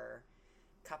for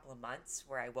a couple of months,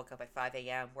 where I woke up at 5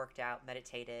 a.m., worked out,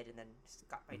 meditated, and then just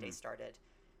got my day started.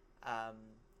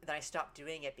 Then I stopped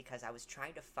doing it because I was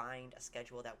trying to find a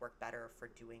schedule that worked better for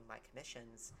doing my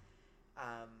commissions,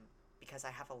 because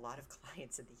I have a lot of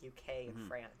clients in the UK and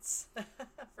France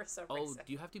for some reason. Oh,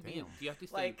 do you have to be? Do you have to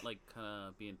stay like kind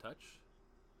of be in touch?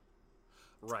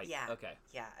 Right. Yeah. Okay.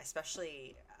 Yeah,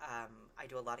 especially I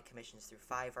do a lot of commissions through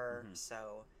Fiverr,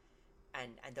 so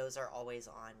and those are always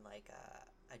on like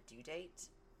a due date.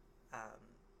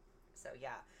 So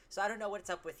yeah. So I don't know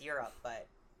what's up with Europe, but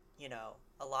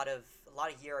a lot of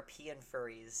European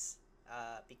furries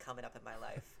be coming up in my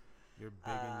life. You're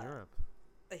big in Europe.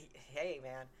 Hey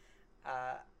man.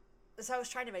 So I was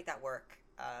trying to make that work.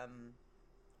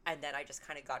 And then I just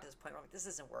kind of got to this point where I'm like, this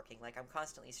isn't working. Like, I'm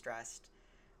constantly stressed.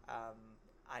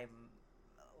 I'm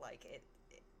like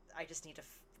I just need to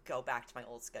go back to my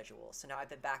old schedule. So now I've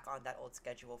been back on that old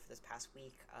schedule for this past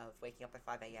week of waking up at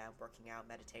 5 a.m., working out,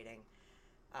 meditating,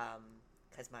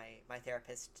 because my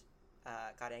therapist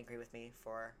got angry with me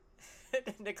for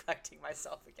neglecting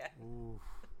myself again.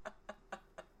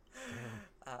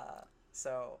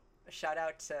 So shout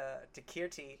out to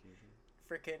Kirti,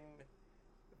 freaking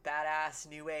badass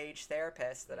new age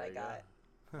therapist that I got.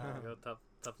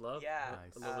 Tough love. Yeah,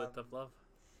 nice. A little bit of tough love.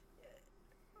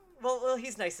 Well,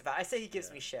 he's nice about it. I say he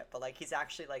gives me shit, but like he's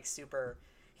actually like super.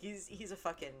 He's a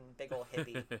fucking big old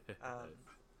hippie.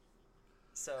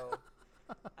 So,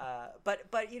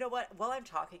 but you know what? While I'm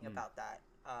talking about that,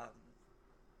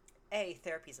 A,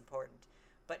 therapy is important,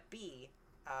 but B,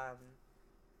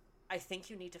 I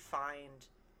think you need to find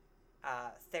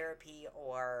therapy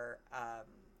or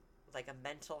like a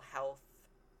mental health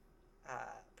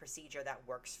procedure that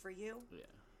works for you. Yeah.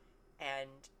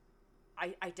 And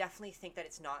I definitely think that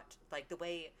it's not like the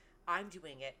way I'm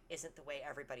doing it isn't the way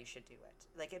everybody should do it.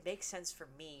 Like it makes sense for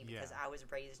me because I was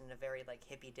raised in a very like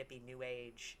hippy dippy new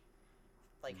age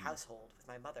like household with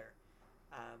my mother,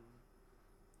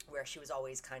 where she was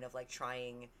always kind of like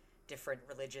trying different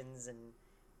religions and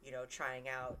trying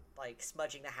out like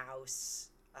smudging the house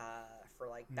for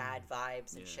like bad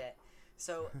vibes and shit.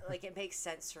 So like it makes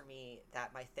sense for me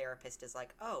that my therapist is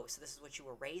like, oh, so this is what you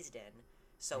were raised in.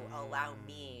 So allow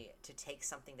me to take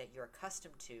something that you're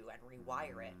accustomed to and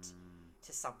rewire it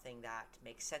to something that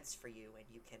makes sense for you and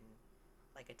you can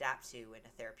like adapt to in a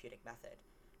therapeutic method.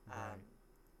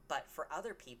 But for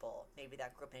other people, maybe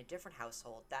that grew up in a different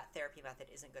household, that therapy method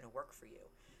isn't going to work for you.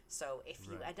 So if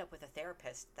you end up with a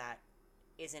therapist that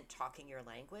isn't talking your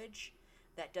language,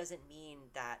 that doesn't mean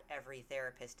that every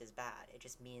therapist is bad. It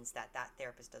just means that that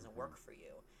therapist doesn't work for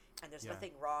you. And there's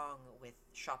nothing wrong with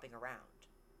shopping around.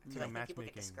 It's Because like I think people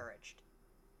get matchmaking. discouraged.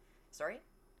 Sorry?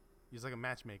 It's like a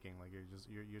matchmaking. Like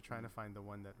you're trying to find the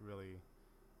one that really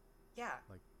Yeah.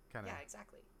 like kind of Yeah,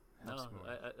 exactly. No, helps more.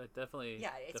 I definitely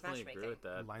It's definitely agree matchmaking. with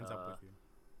that. lines up with you.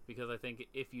 Because I think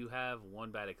if you have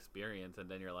one bad experience and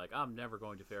then you're like, I'm never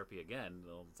going to therapy again,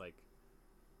 well, it's like,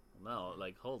 no,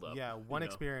 like hold up. Yeah, one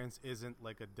experience isn't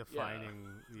like a defining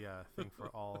thing for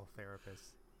all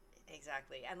therapists.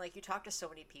 Exactly. And like you talk to so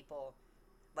many people,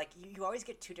 like you always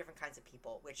get two different kinds of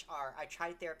people, which are I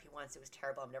tried therapy once, it was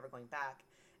terrible, I'm never going back.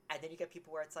 And then you get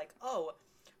people where it's like, oh,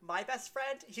 my best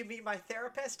friend, you mean my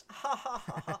therapist? Ha ha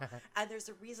ha ha. And there's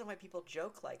a reason why people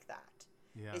joke like that.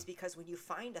 Yeah. Is because when you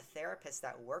find a Yeah. therapist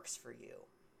that works for you,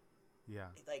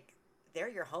 like they're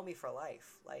your homie for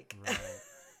life. Like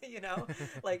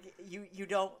like you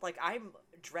don't like I'm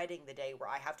dreading the day where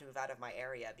I have to move out of my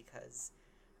area because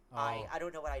I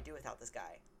don't know what I'd do without this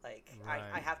guy. Like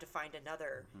I have to find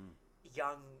another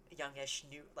youngish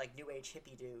new age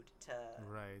hippie dude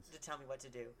to tell me what to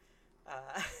do.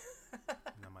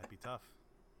 That might be tough.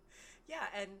 Yeah,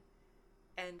 and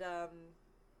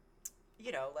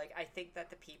like I think that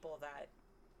the people that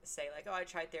say like, oh, I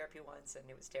tried therapy once and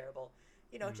it was terrible,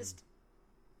 just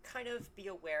kind of be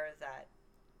aware that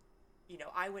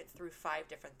I went through 5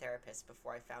 different therapists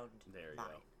before I found There you mine.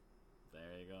 go.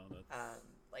 There you go. That's...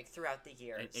 like throughout the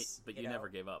years. But you never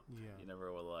gave up. Yeah. You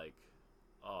never were like,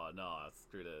 oh no,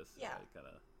 screw this. Yeah. Kind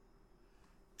of.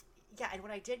 Yeah, and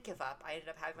when I did give up, I ended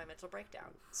up having my mental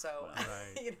breakdown. So,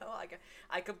 Right. you know,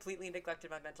 I completely neglected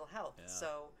my mental health. Yeah.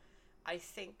 So, I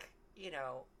think, you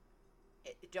know,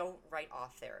 don't write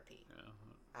off therapy.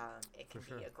 Yeah. It can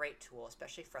For be sure. a great tool,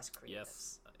 especially for us creatives.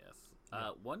 Yes. Yes.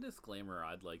 Yeah. One disclaimer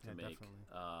I'd like to Yeah, make,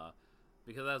 definitely.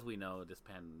 because as we know, this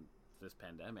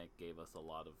pandemic gave us a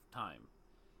lot of time,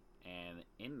 and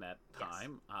in that Yes.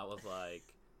 time, I was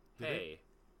like, Did hey,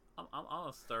 I'm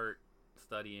gonna start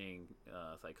studying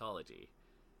psychology,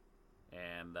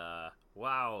 and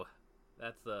wow,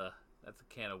 that's a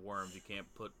can of worms you can't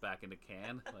put back in the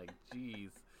can. Like,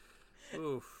 geez,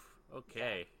 oof.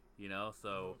 Okay, you know,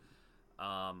 so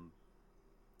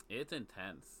it's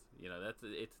intense. You know,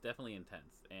 it's definitely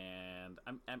intense, and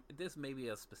I'm this may be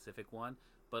a specific one,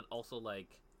 but also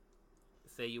like,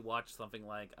 say you watch something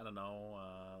like, I don't know,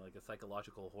 like a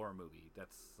psychological horror movie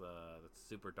that's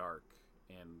super dark,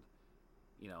 and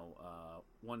you know,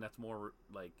 one that's more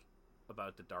like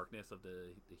about the darkness of the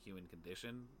human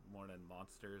condition more than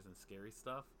monsters and scary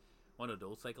stuff. One of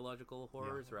those psychological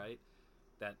horrors, right?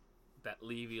 That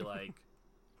leave you like,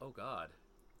 oh god.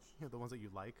 Yeah, the ones that you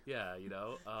like. Yeah, you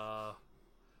know.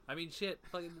 I mean, shit,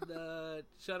 fucking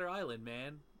Shutter Island,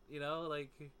 man. You know, like,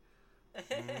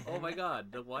 oh my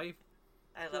god, the wife.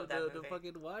 I love that movie. The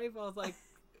fucking wife. I was like,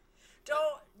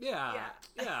 Don't. yeah,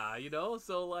 you know.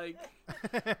 So like,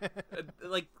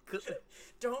 like,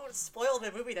 Don't spoil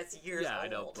the movie that's years yeah, old. I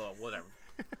know. Well, whatever.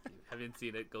 If you haven't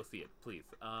seen it, go see it, please.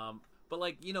 But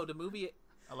like, you know, the movie.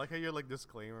 I like how you're like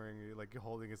disclaiming, you're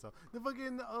holding yourself. The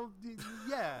fucking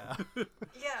yeah.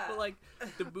 Yeah. But like,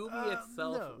 the movie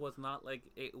itself no. was not like,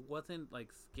 it wasn't like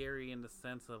scary in the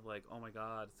sense of like, oh my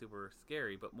god, super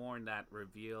scary, but more in that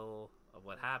reveal of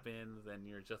what happens, and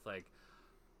you're just like,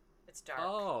 It's dark.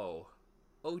 oh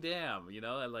damn, you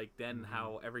know, and like then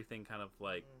how everything kind of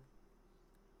like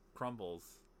crumbles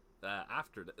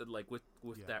after like with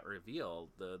Yeah. that reveal,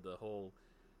 the whole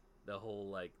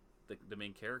like the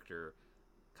main character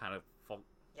kind of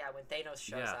Yeah, when Thanos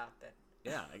shows Yeah. up.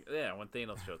 And... yeah, when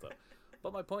Thanos shows up.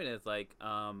 But my point is, like,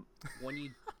 when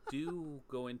you do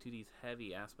go into these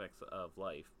heavy aspects of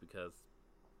life, because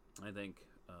I think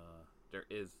there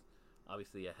is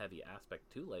obviously a heavy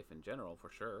aspect to life in general, for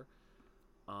sure.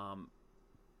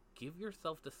 Give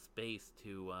yourself the space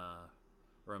to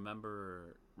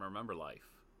remember life.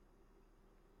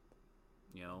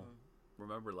 You know,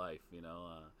 remember life. You know,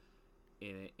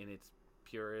 in its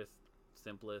purest,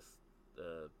 simplest,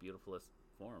 beautifulest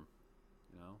form.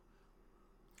 You know.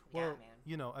 Yeah, Well, man.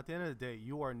 you know, at the end of the day,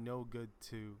 you are no good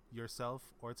to yourself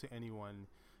or to anyone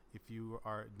if you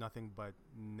are nothing but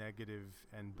negative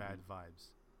and bad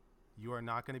vibes. You are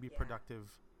not going to be Yeah. productive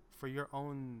for your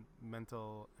own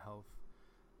mental health.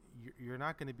 You're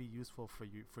not going to be useful for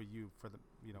the,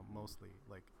 you know, mostly.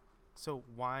 Like, so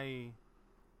why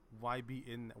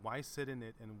sit in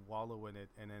it and wallow in it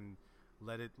and then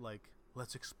let it, like,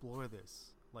 let's explore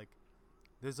this. Like,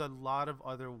 there's a lot of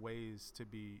other ways to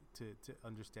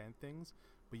understand things,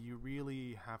 but you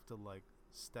really have to like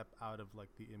step out of like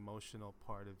the emotional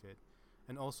part of it,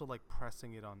 and also like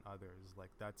pressing it on others. Like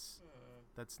that's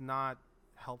not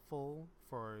helpful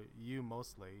for you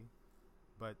mostly,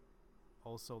 but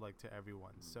also like to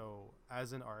everyone. So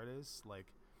as an artist, like,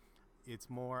 it's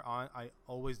more on, I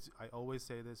always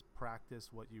say this: practice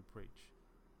what you preach.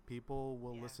 People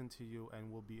will Yeah. listen to you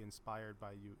and will be inspired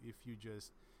by you if you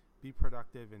just be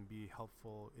productive and be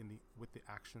helpful with the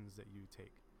actions that you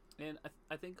take. And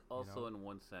I think also know? in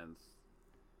one sense,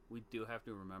 we do have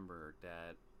to remember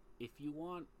that if you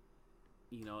want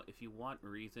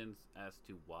reasons as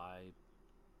to why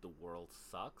the world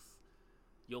sucks,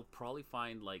 you'll probably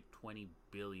find like 20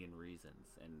 billion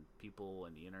reasons, and people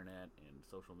and the internet and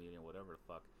social media, whatever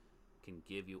the fuck, can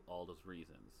give you all those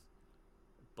reasons.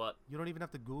 But You don't even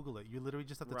have to Google it. You literally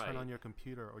just have to turn Right. on your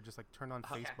computer or just like turn on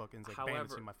Facebook and it's like, bam,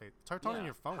 it's However- in my face. Turn on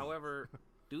your phone. However,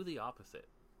 do the opposite.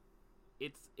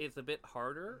 It's a bit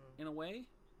harder in a way,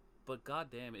 but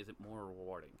goddamn, is it more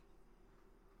rewarding.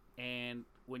 And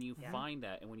when you Yeah. find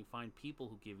that, and when you find people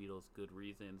who give you those good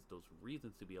reasons, those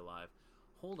reasons to be alive,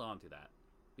 hold on to that,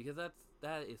 because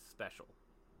that is special.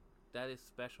 That is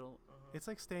special. It's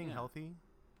like staying Yeah. healthy.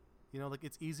 You know, like,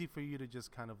 it's easy for you to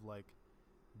just kind of like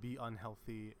be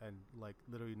unhealthy and like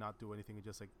literally not do anything and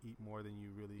just like eat more than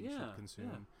you really Yeah, should consume.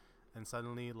 yeah. And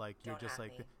suddenly like you're Don't just at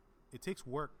like me. it takes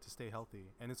work to stay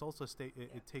healthy, and it's also Yeah.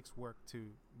 it takes work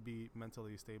to be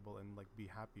mentally stable and like be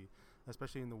happy,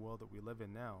 especially in the world that we live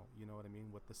in now. You know what I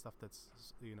mean? With the stuff that's,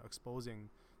 you know,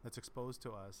 exposed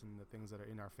to us and the things that are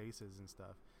in our faces and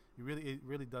stuff. it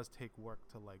really does take work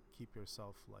to like keep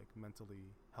yourself like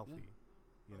mentally healthy,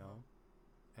 you know.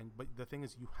 And but the thing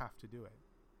is, you have to do it,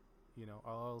 you know,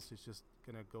 or else it's just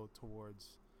gonna go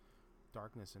towards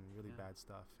darkness and really bad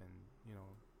stuff, and you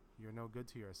know, you're no good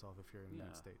to yourself if you're in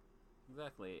that state.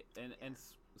 Exactly, and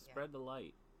spread the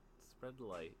light, spread the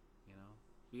light.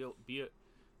 You know,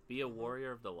 be a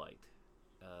warrior of the light,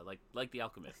 like The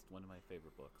Alchemist, one of my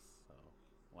favorite books. So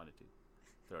wanted to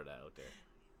throw that out there.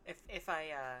 If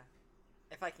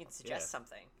I can suggest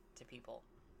something to people,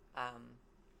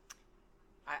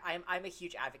 I'm a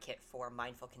huge advocate for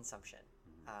mindful consumption.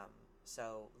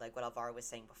 So like what Alvaro was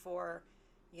saying before,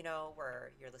 you know,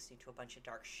 where you're listening to a bunch of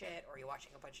dark shit or you're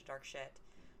watching a bunch of dark shit.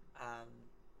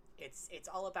 It's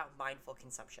all about mindful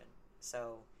consumption.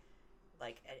 So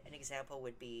like an example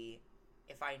would be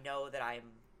if I know that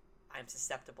I'm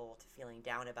susceptible to feeling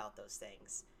down about those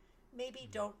things, maybe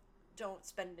don't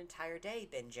spend an entire day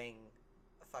binging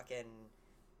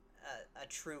a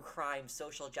true crime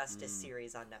social justice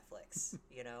series on Netflix,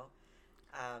 you know?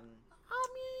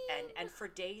 And for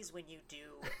days when you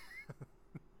do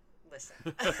listen.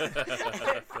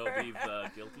 Toby's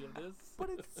guilty of this. But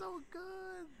it's so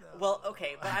good, though. Well,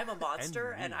 okay, but I'm a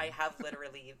monster, and I have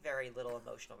literally very little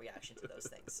emotional reaction to those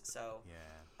things. So,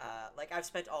 like, I've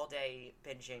spent all day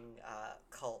binging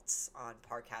Cults on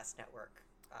Parcast Network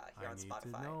here on Spotify. I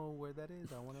need to know where that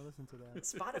is. I want to listen to that.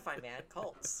 Spotify, man.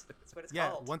 Cults. That's what it's yeah,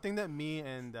 called. One thing that me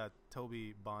and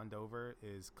Toby bond over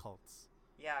is cults.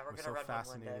 Yeah, we're going to run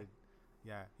fascinated. One day.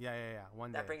 Yeah.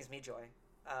 One day. That brings me joy.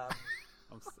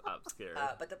 I'm scared.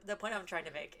 But the point I'm trying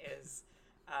to make is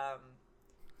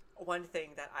one thing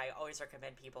that I always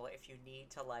recommend people if you need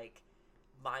to like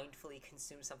mindfully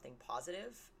consume something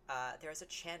positive, there's a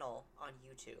channel on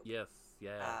YouTube. Yes,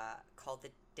 called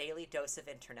The Daily Dose of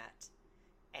Internet.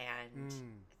 And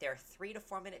they're 3 to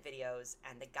 4 minute videos,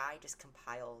 and the guy just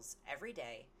compiles every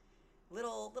day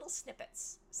little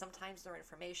snippets. Sometimes they're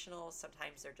informational,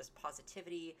 sometimes they're just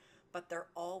positivity, but they're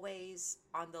always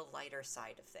on the lighter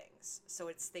side of things. So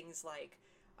it's things like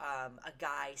a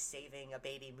guy saving a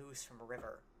baby moose from a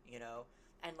river, you know?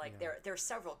 And like there are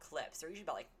several clips. They're usually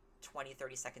about like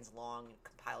 20-30 seconds long,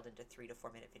 compiled into 3 to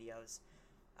 4 minute videos.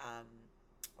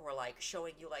 Or like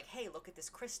showing you like, hey, look at this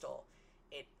crystal.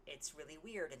 It's really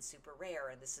weird and super rare,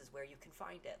 and this is where you can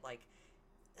find it. Like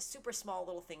super small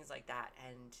little things like that,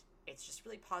 and it's just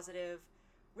really positive,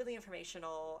 really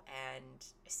informational, and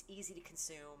it's easy to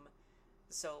consume.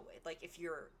 So like if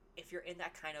you're in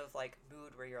that kind of like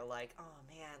mood where you're like, oh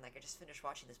man, like I just finished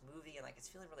watching this movie and like it's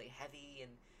feeling really heavy,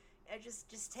 and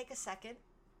just take a second,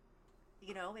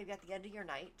 you know, maybe at the end of your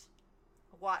night,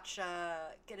 watch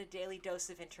get a daily dose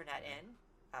of internet in.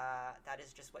 That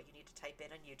is just what you need to type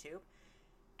in on YouTube,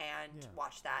 and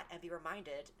watch that and be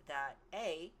reminded that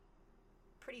A,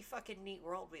 pretty fucking neat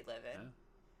world we live in,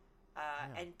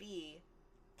 and B,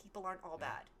 people aren't all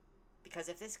bad. Because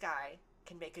if this guy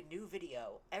can make a new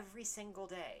video every single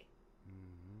day,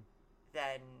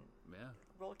 then the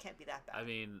world can't be that bad. I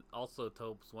mean, also,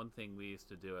 Topes, one thing we used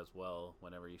to do as well,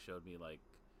 whenever you showed me like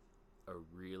a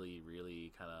really,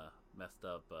 really kind of messed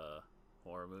up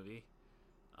horror movie,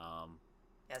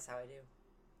 that's how I do.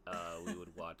 we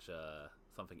would watch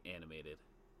something animated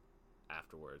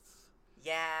afterwards.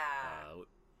 Yeah.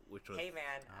 Which was, hey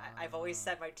man, I've always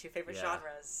said my 2 favorite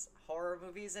genres: horror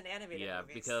movies and animated movies. Yeah,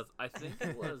 because I think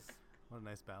it was. What a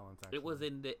nice balance. Actually. It was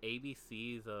in the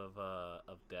ABCs of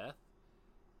death.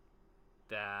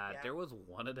 That there was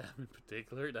one of them in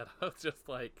particular that I was just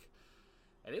like,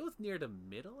 and it was near the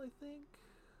middle. I think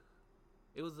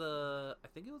it was I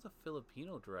think it was a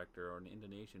Filipino director or an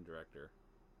Indonesian director.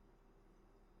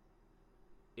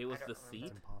 It was The Seat.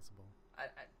 That's impossible.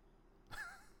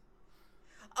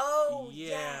 Oh,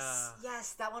 yes,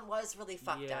 that one was really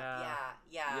fucked up.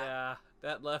 Yeah,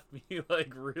 that left me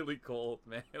like really cold,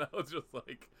 man. I was just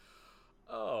like,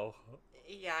 oh.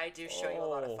 Yeah, I do show you a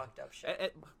lot of fucked up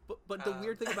shit. But the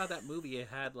weird thing about that movie, it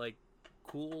had like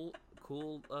cool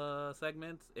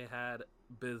segments. It had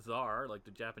bizarre, like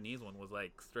the Japanese one was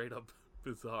like straight up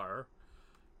bizarre.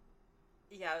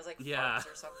 Yeah, it was like farts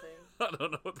or something. I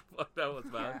don't know what the fuck that was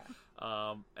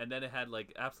about. And then it had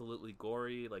like absolutely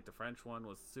gory, like the French one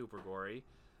was super gory.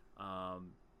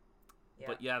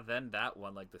 But yeah, then that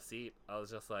one, like The Seat, I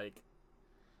was just like,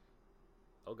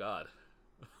 oh god.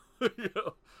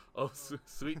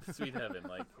 Sweet heaven.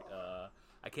 Like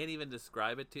I can't even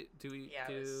describe it to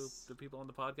the people on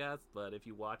the podcast, but if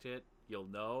you watch it, you'll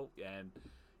know. And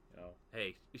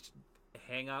hey, you should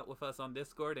hang out with us on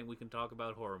Discord and we can talk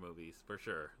about horror movies for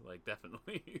sure, like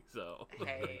definitely. So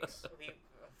hey,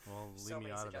 well, leave so me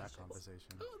many out of that suggestions.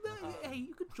 conversation. Hey,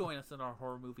 you could join us in our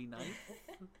horror movie night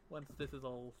once this is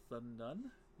all said and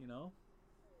done. You know.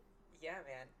 Yeah,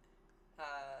 man.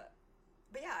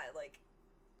 But yeah, like,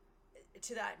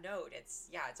 to that note, it's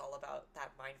all about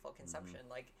that mindful consumption.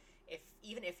 Like,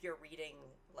 even if you're reading,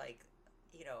 like,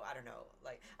 you know, I don't know,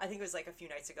 like, I think it was like a few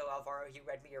nights ago, Alvaro, you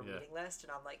read me your reading list,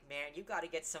 and I'm like, man, you got to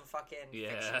get some fucking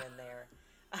fiction in there,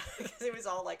 because it was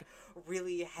all like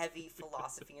really heavy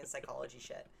philosophy and psychology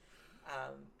shit.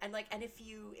 And like, and if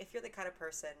you're the kind of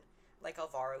person like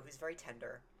Alvaro who's very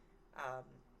tender,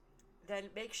 then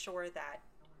make sure that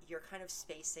you're kind of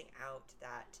spacing out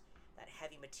that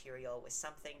heavy material with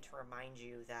something to remind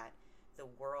you that the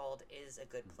world is a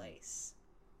good place.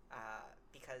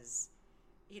 Because,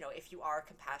 you know, if you are a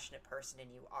compassionate person and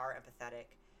you are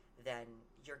empathetic, then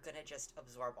you're gonna just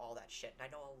absorb all that shit. And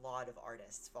I know a lot of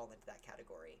artists fall into that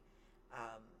category.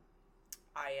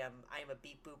 I am a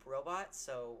beep boop robot,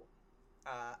 so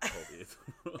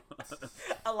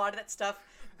a lot of that stuff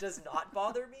does not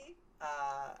bother me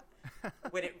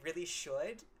when it really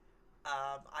should.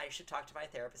 I should talk to my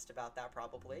therapist about that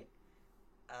probably.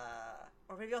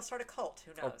 Or maybe I'll start a cult.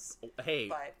 Who knows? Hey,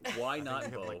 but why I not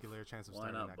think you have both? like a clear chance of Why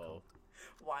starting not that both? cult.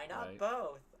 Why not Right.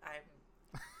 both?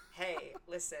 Hey,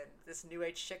 listen, this new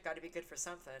age shit got to be good for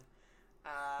something.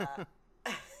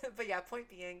 But yeah, point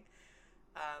being,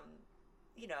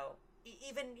 you know,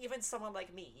 even someone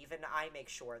like me, even I make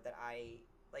sure that I,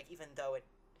 like, even though it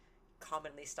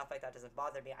commonly stuff like that doesn't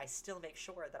bother me, I still make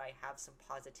sure that I have some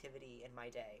positivity in my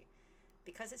day,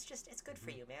 because it's good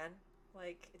for you, man.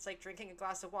 Like, it's like drinking a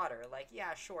glass of water. Like,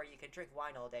 yeah, sure, you can drink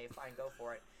wine all day, fine, go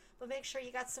for it, but make sure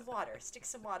you got some water. Stick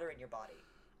some water in your body.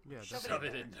 Yeah, Shove Shove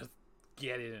it it in in. Just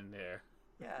get it in there.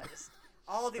 Yeah, just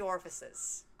all the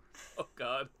orifices. Oh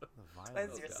God. the violence.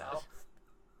 Cleanse God. yourself.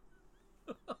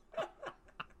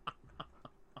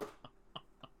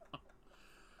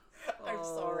 I'm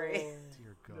sorry.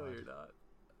 Dear God. No, you're not.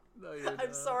 No, you're not. Uh,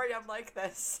 I'm sorry I'm like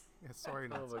this. Yeah, sorry,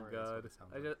 not Oh my sorry. that's what God. it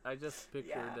sounds like. I just pictured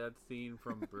Yeah. that scene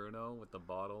from Bruno with the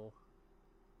bottle.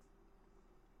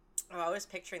 Oh, I was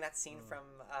picturing that scene from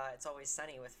It's Always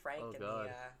Sunny with Frank Oh, and God.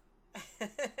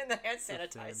 and the hand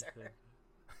sanitizer.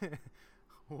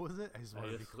 What was it? I just want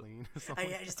to be just- clean. or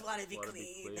something. I just want to be Wanna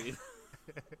clean.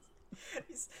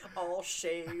 He's all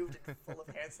shaved and full of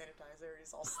hand sanitizer.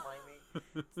 He's all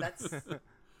slimy.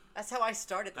 That's how I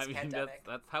started this I mean, pandemic.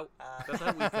 that's how Uh, we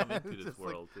come into this Just, like,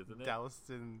 world, isn't it? Doused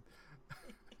in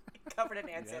Covered in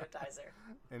hand Yeah.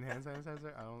 sanitizer. hand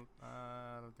sanitizer.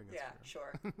 I don't think that's Yeah,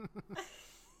 true. sure.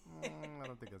 I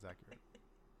don't think that's accurate.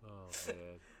 Oh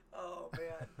man. Oh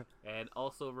man. And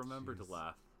also remember to Jeez.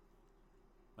 laugh.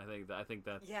 I think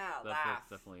that Yeah, that's laugh.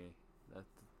 definitely that's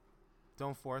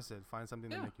Don't force it. Find something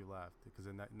to Yeah. make you laugh, because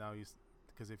now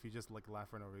because if you just like laugh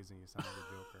for no reason, you sound like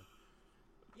a joker.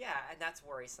 Yeah, and that's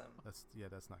worrisome. That's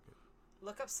not good.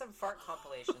 Look up some fart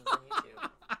compilations on YouTube.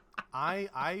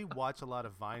 I watch a lot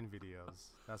of Vine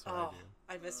videos. That's what I Oh, do.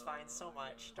 I miss Vine so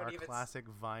much. Don't Our even. classic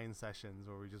Vine sessions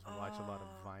where we just watch a lot of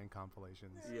Oh. Vine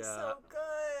compilations. They're Yeah. so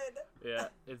good. yeah.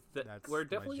 That's we're my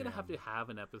definitely gonna have to jam. have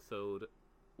an episode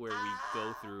where we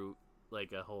go through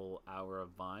like a whole hour of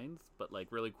Vines, but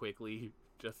like really quickly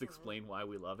just explain why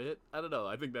we love it. I don't know.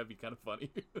 I think that'd be kind of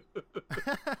funny.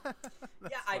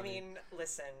 Yeah, I mean,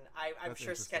 listen, I'm That's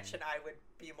sure Sketch interesting. and I would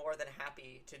be more than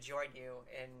happy to join you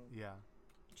in Yeah.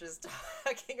 just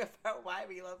talking about why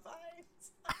we love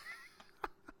Vines.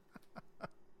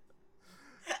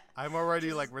 I'm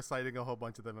already like reciting a whole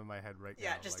bunch of them in my head right now.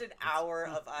 Yeah, just like, an hour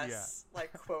of us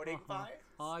like quoting Vines.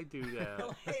 I do that.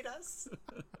 They'll hate us.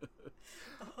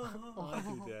 I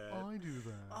do that. I do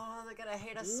that. Oh, they're gonna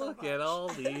hate us so Look much. at all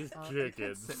these You can't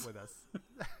chickens. sit with us.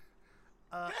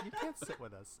 You can't sit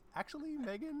with us. Actually,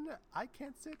 Megan, I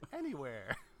can't sit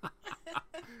anywhere.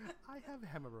 I have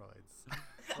hemorrhoids.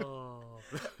 Oh,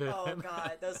 Oh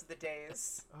God, those are the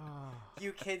days. Oh,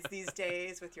 You kids these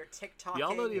days with your TikTok.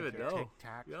 Y'all don't even your know.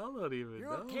 tic-tac. Y'all don't even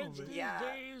Your know. kids man. these Yeah.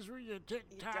 days with your tic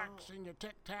tacs don't. and your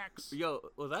tic tacs. Yo,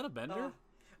 was that a bender?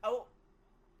 Oh,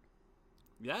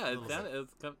 Yeah, little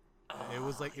it's come It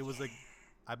was like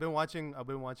I've been watching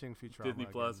Futurama. Disney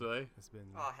Plus, again. right? It's been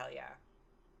oh hell yeah.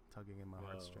 tugging in my Yo.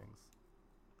 heartstrings.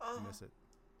 Oh. I miss it.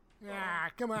 Yeah,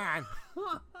 come on.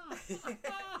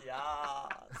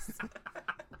 Yes.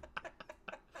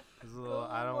 It's a little,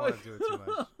 I don't want to do it too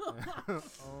much.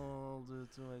 I'll do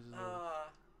it too much. It's a little-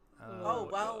 Oh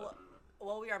my well.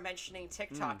 Well, we are mentioning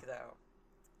TikTok though,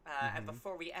 and Mhm.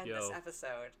 before we end this Yo.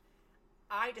 episode,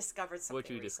 I discovered something. what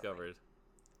you recently. discovered?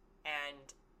 And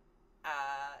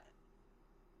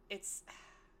it's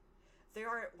there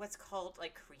are what's called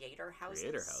like creator houses.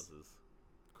 Creator houses.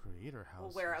 Creator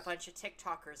houses. where a bunch of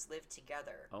TikTokers live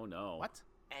together Oh no. What?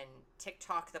 and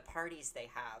TikTok the parties they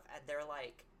have, and they're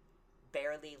like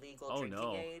barely legal Oh, drinking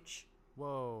no. age.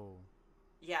 Whoa.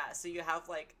 Yeah, so you have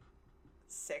like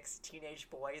 6 teenage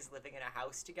boys living in a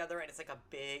house together, and it's like a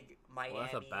big Miami Well,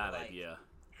 that's a bad like, idea.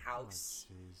 house.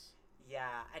 Oh, jeez.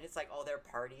 Yeah, and it's like all their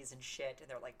parties and shit, and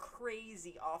they're like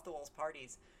crazy off the walls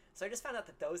parties. So I just found out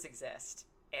that those exist,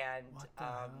 and What the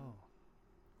hell?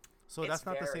 So it's that's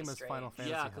not the very same as Final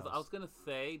strange. Fantasy. Yeah, because I was House. gonna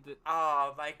say that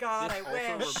oh my god, this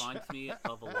I also wish. reminds me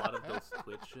of a lot of those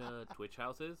Twitch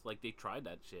houses. Like they tried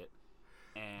that shit,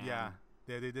 and Yeah,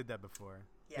 they did that before.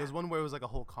 Yeah. There's one where it was like a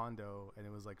whole condo, and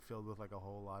it was like filled with like a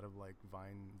whole lot of like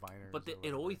viners. but or it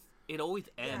whatever. always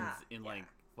ends in yeah. like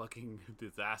fucking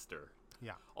disaster.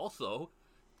 Yeah. Also,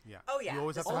 Yeah. Oh, yeah, You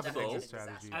always have this to have whole an thing exit is a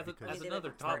disaster. strategy. as, because as they another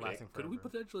live in Target. topic, Lasting could we forever.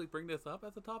 potentially bring this up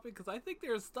as a topic? Because I think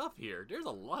there's stuff here. There's a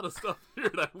lot of stuff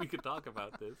here that we could talk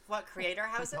about this. What, creator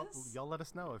houses? y'all let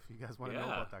us know if you guys want to know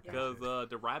Yeah, about that kind of because shit.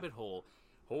 the rabbit hole,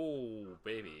 oh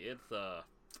baby, it's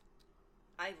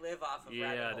I live off of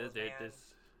yeah, rabbit holes, this man.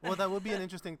 Well, that would be an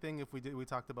interesting thing if we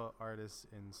talked about artists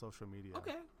in social media.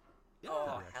 okay. Yeah, Oh, Yeah,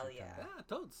 hell actually yeah. kinda. yeah,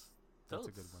 totes. That's a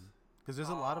Totes. good one. Because there's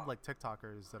a lot of Aw. like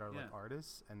TikTokers that are like Yeah.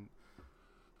 artists, and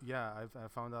yeah,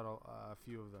 I've found out a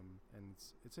few of them, and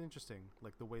it's interesting,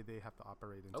 like the way they have to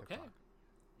operate in Okay. TikTok.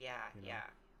 Yeah, You know? yeah.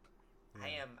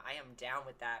 I am down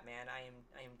with that, man. I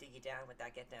am diggy down with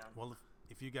that get down. Well,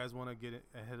 if you guys want to get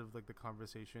ahead of like the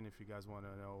conversation, if you guys want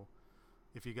to know,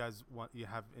 if you guys you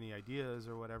have any ideas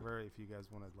or whatever, if you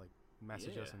guys want to like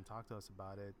message us Yeah. and talk to us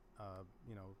about it,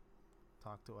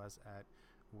 talk to us at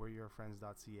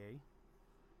we'reyourfriends.ca.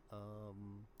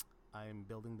 I am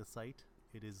building the site.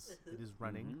 It is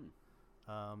running.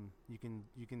 Mhm. You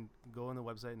can go on the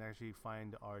website and actually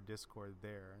find our Discord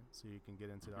there, so you can get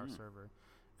into our Mhm. server,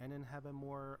 and then have a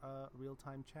more real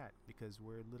time chat because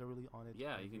we're literally on it.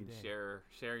 Yeah, you every can day.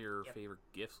 share your Yep.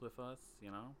 favorite gifts with us.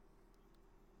 You know,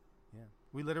 Yeah,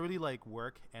 we literally like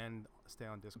work and stay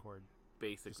on Discord.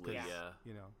 basically, 'cause, yeah.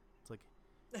 You know, it's like,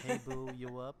 hey boo,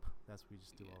 you up? That's what we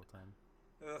just do all the time.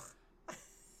 Ugh.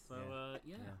 So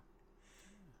yeah.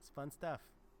 It's fun stuff.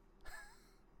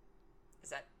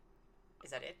 Is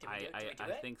that it? Did we do it? I Did we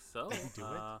do it? think so. Did we do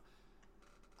it?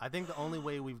 I think the only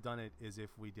way we've done it is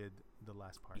if we did the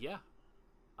last part. Yeah.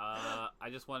 I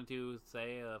just wanted to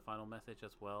say a final message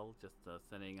as well. Just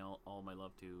sending all my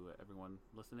love to everyone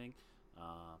listening.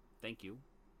 Thank you,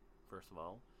 first of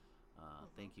all.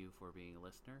 Thank you for being a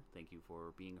listener. Thank you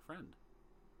for being a friend.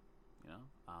 You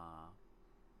know,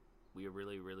 we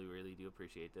really, really, really do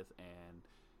appreciate this, and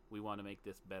we want to make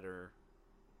this better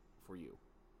for you.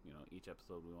 You know, each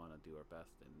episode we want to do our best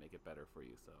and make it better for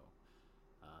you. So,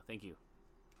 thank you.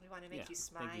 We want to make you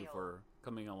smile. Thank you for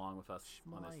coming along with us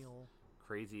on this Smile.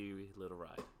 crazy little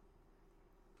ride.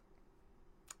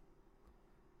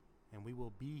 And we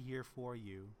will be here for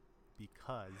you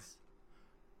because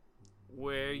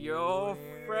We're your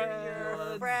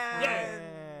friends.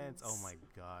 friends. Oh my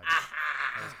god,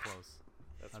 that was close.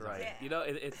 That's That's right. right. Yeah. You know,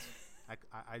 it's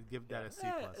I'd give that a C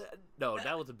plus. no,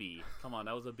 that was a B. Come on,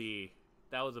 that was a B.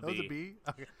 That was a That B. was a B.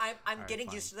 Okay. I'm Alright, getting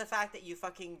fine. used to the fact that you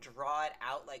fucking draw it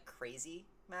out like crazy,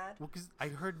 Mad. Well, because I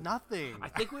heard nothing. I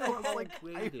think we were was all like, I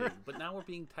grading, heard- but now we're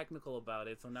being technical about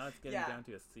it, so now it's getting Yeah. down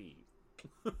to a C.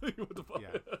 What the fuck? Yeah.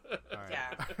 All right.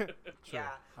 Yeah. True. Yeah,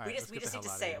 All we right, just let's get the need hell to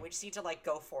outta say here. it. We just need to like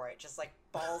go for it, just like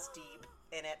balls deep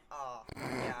in it. Oh,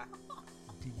 yeah.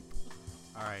 Deep.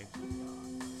 All right.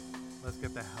 Let's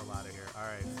get the hell out of here. All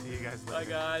right. See you guys Bye, later.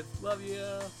 guys. Love you.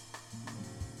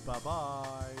 Bye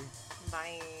bye.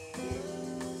 Bye.